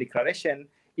Arusha Declaration,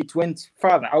 it went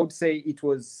further. I would say it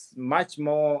was much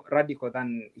more radical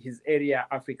than his earlier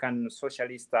African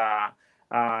socialist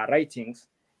writings,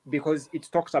 because it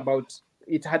talked about,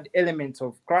 it had elements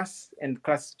of class and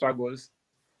class struggles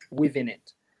within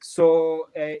it. So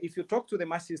if you talk to the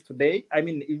masses today, I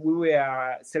mean, we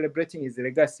were celebrating his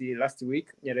legacy last week,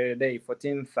 Nyerere Day,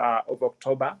 14th of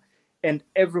October. And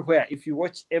everywhere, if you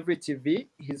watch every TV,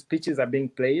 his speeches are being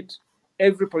played.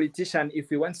 Every politician, if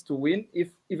he wants to win,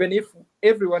 even if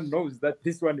everyone knows that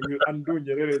this one will undo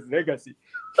Nyerere's legacy,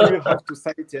 he will have to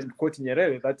cite and quote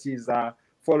Nyerere, that is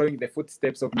following the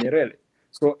footsteps of Nyerere.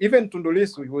 So even Tundu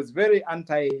Lissu, he was very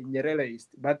anti-Nyerereist,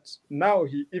 but now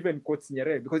he even quotes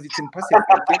Nyerere because it's impossible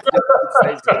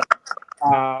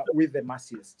with the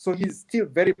masses. So he's still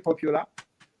very popular.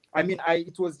 I mean,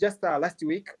 it was just last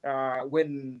week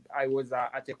when I was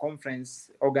at a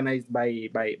conference organized by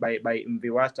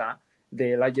Mviwata,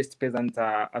 the largest peasant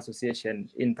association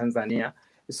in Tanzania.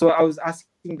 So I was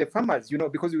asking the farmers, you know,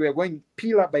 because we were going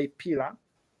pillar by pillar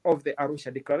of the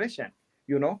Arusha Declaration,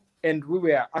 you know, and we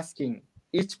were asking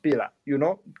each pillar, you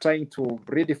know, trying to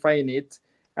redefine it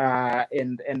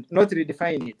and not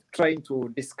redefine it, trying to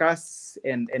discuss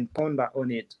and ponder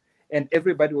on it. And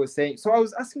everybody was saying, so I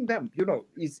was asking them,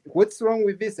 what's wrong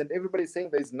with this? And everybody's saying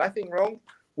there's nothing wrong.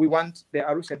 We want the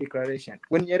Arusha Declaration.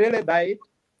 When Nyerere died,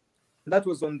 that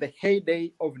was on the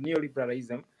heyday of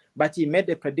neoliberalism, but he made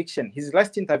a prediction. His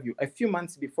last interview, a few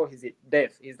months before his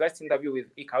death, his last interview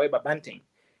with Ikaweba Banting,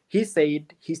 he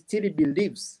said he still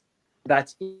believes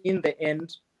that in the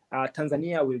end,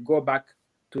 Tanzania will go back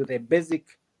to the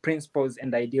basic principles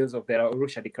and ideals of the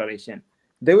Arusha Declaration.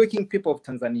 The working people of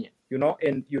Tanzania,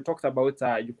 and you talked about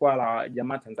Jukwaa la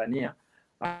Jamaa Tanzania.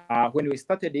 When we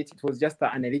started it, it was just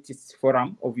an elitist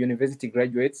forum of university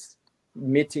graduates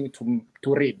meeting to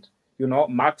read,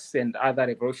 Marx and other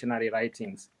revolutionary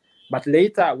writings. But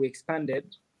later we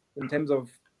expanded in terms of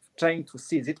trying to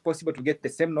see, is it possible to get the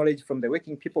same knowledge from the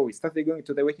working people? We started going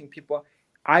to the working people.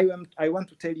 I want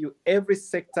to tell you, every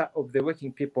sector of the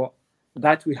working people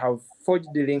that we have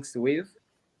forged the links with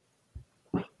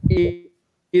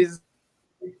is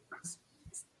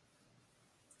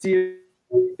still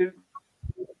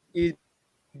is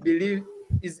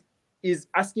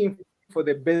asking for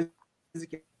the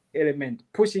basic element,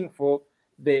 pushing for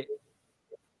the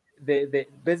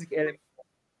basic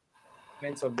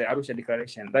elements of the Arusha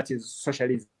Declaration, that is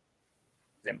socialism.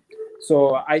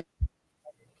 So I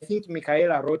think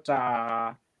Michaela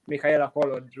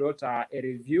Collod wrote a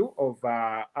review of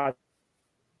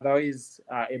there is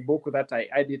a book that I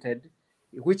edited,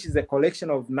 which is a collection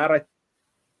of narratives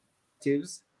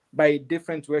by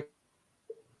different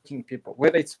working people,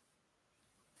 whether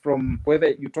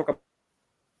you talk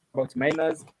about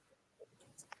miners,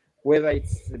 whether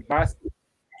it's bus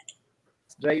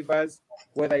drivers,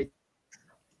 whether it's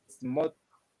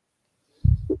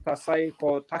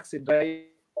motorcycle taxi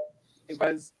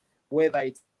drivers, whether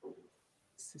it's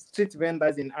street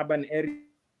vendors in urban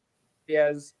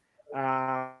areas,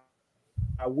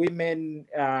 women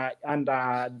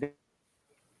under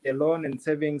the loan and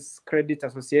savings credit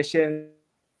associations,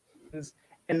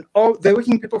 and all the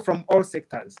working people from all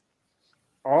sectors.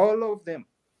 All of them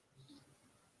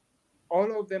are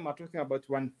talking about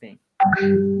one thing: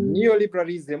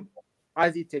 neoliberalism,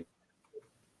 as it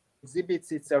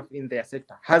exhibits itself in their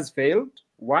sector, has failed,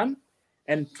 one,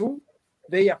 and two,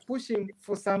 they are pushing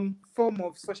for some form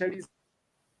of socialism,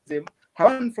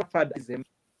 one for federalism.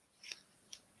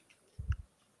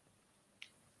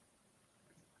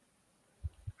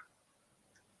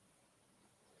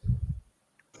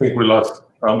 I think we lost.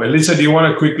 Elisa, do you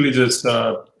want to quickly just...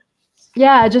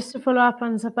 Yeah, just to follow up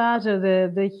on Zapata,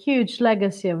 the huge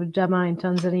legacy of Jamaa in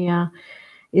Tanzania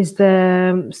is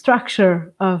the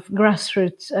structure of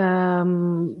grassroots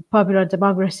popular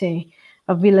democracy,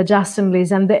 of village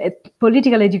assemblies, and the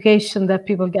political education that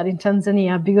people get in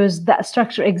Tanzania, because that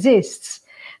structure exists.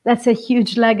 That's a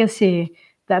huge legacy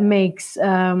that makes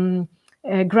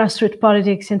grassroots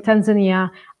politics in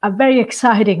Tanzania a very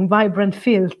exciting, vibrant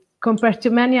field compared to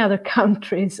many other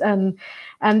countries, and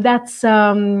that's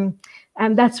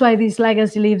why this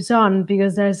legacy lives on,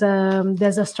 because there's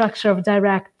a structure of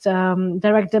direct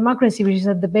democracy, which is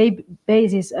at the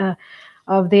basis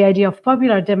of the idea of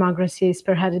popular democracy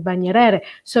spearheaded by Nyerere.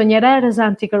 So Nyerere's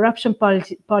anti-corruption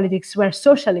politics were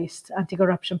socialist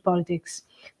anti-corruption politics.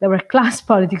 They were class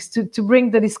politics, to bring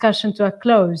the discussion to a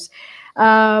close.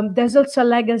 There's also a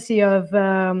legacy of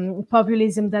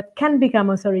populism that can become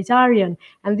authoritarian,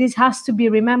 and this has to be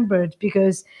remembered,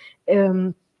 because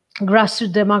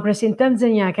grassroots democracy in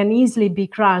Tanzania can easily be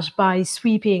crushed by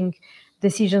sweeping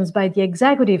decisions by the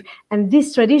executive, and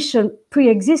this tradition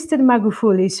pre-existed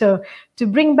Magufuli. So to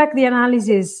bring back the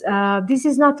analysis, this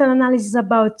is not an analysis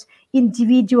about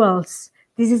individuals.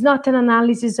 This is not an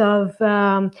analysis of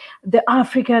the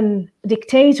African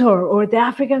dictator or the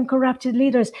African corrupted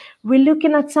leaders. We're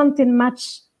looking at something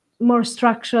much more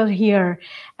structural here.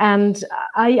 And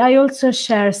I also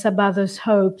share Sabato's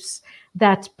hopes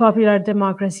that popular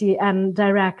democracy and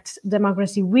direct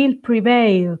democracy will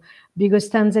prevail, because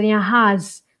Tanzania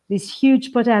has this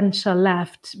huge potential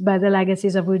left by the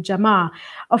legacies of Ujamaa.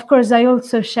 Of course, I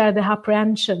also share the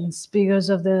apprehensions because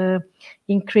of the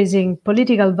increasing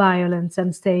political violence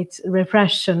and state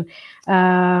repression.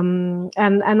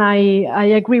 And I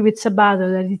agree with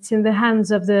Sabato that it's in the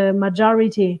hands of the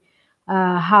majority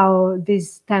how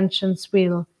these tensions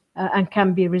will and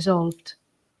can be resolved.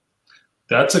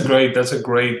 That's a great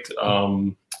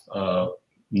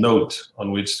note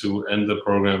on which to end the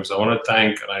program. So I want to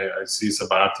thank, and I see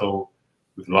Sabato,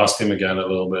 we've lost him again a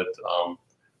little bit,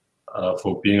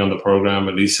 for being on the program,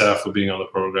 Elisa for being on the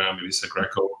program, Elisa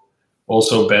Greco,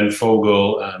 also Ben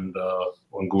Fogel and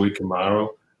Wangui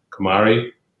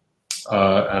Kamari,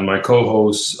 and my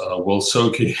co-host, Will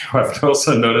Soki, who I've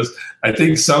also noticed. I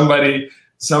think somebody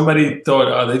somebody thought,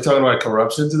 are they talking about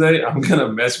corruption today? I'm gonna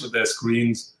mess with their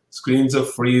screens. Screens are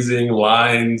freezing,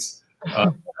 lines,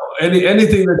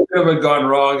 anything that could have gone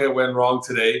wrong, it went wrong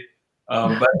today.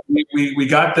 But we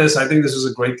got this. I think this was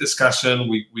a great discussion.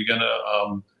 We're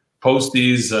gonna post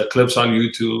these clips on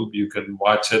YouTube. You can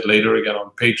watch it later again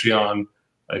on Patreon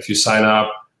if you sign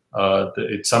up.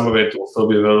 Some of it will still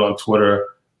be available on Twitter,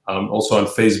 also on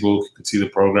Facebook. You can see the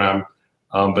program.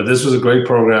 But this was a great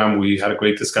program. We had a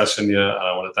great discussion here.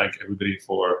 I want to thank everybody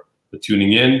for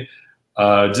tuning in.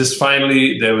 Just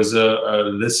finally, there was a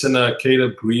listener,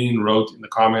 Caleb Green, wrote in the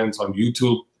comments on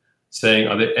YouTube saying,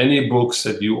 are there any books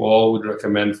that you all would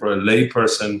recommend for a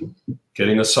layperson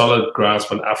getting a solid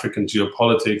grasp on African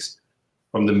geopolitics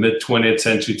from the mid-20th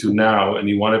century to now? And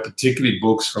he wanted particularly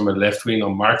books from a left-wing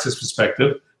or Marxist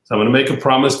perspective. So I'm going to make a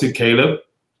promise to Caleb.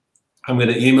 I'm going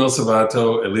to email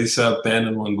Sabato, Elisa, Ben,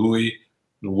 and Wangui,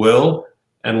 and Will.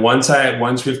 And once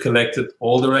we've collected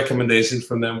all the recommendations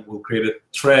from them, we'll create a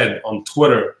thread on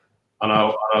Twitter on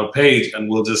our page, and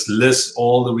we'll just list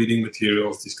all the reading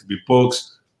materials. These could be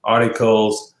books,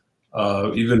 articles,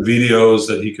 even videos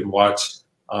that he could watch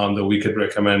that we could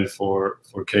recommend for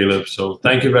Caleb. So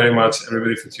thank you very much,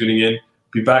 everybody, for tuning in.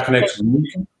 Be back next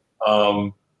week.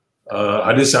 How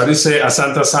do you say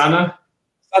Asante Sana?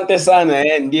 Asante Sana,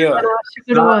 and yeah.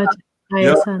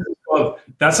 Well,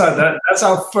 that's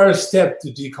our first step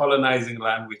to decolonizing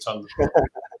language on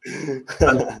the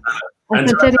phone. And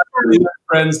to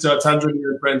our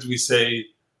Tanzanian friends, we say,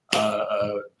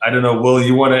 I don't know, Will,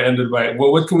 you want to end it by,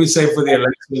 what can we say for the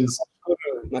elections?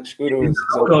 In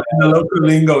the local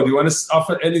lingo, do you want to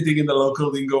offer anything in the local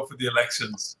lingo for the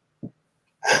elections?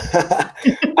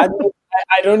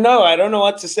 I don't know. I don't know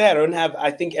what to say.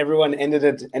 I think everyone ended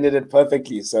it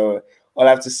perfectly. So all I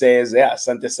have to say is, yeah,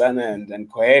 Asante Sana and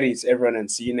Kwaheri to everyone, and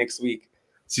see you next week.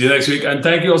 See you next week. And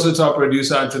thank you also to our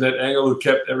producer, Antoinette Engel, who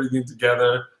kept everything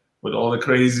together with all the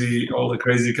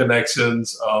crazy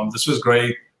connections. This was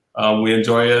great. We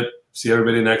enjoy it. See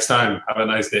everybody next time. Have a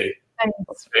nice day.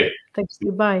 Thanks. Okay. Thanks.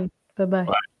 Goodbye. Bye-bye.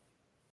 Bye.